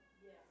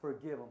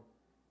 forgive them.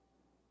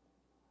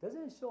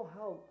 Doesn't it show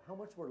how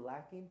much we're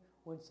lacking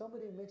when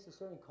somebody makes a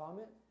certain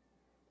comment?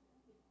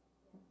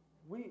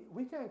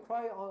 We cannot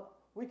cry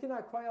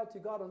out to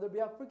God on their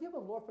behalf. Forgive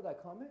them, Lord, for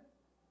that comment.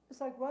 It's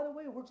like right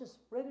away we're just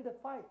ready to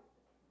fight.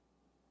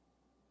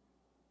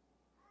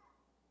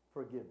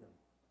 Forgive them.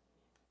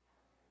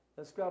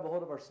 Let's grab a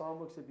hold of our psalm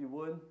books if you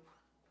would.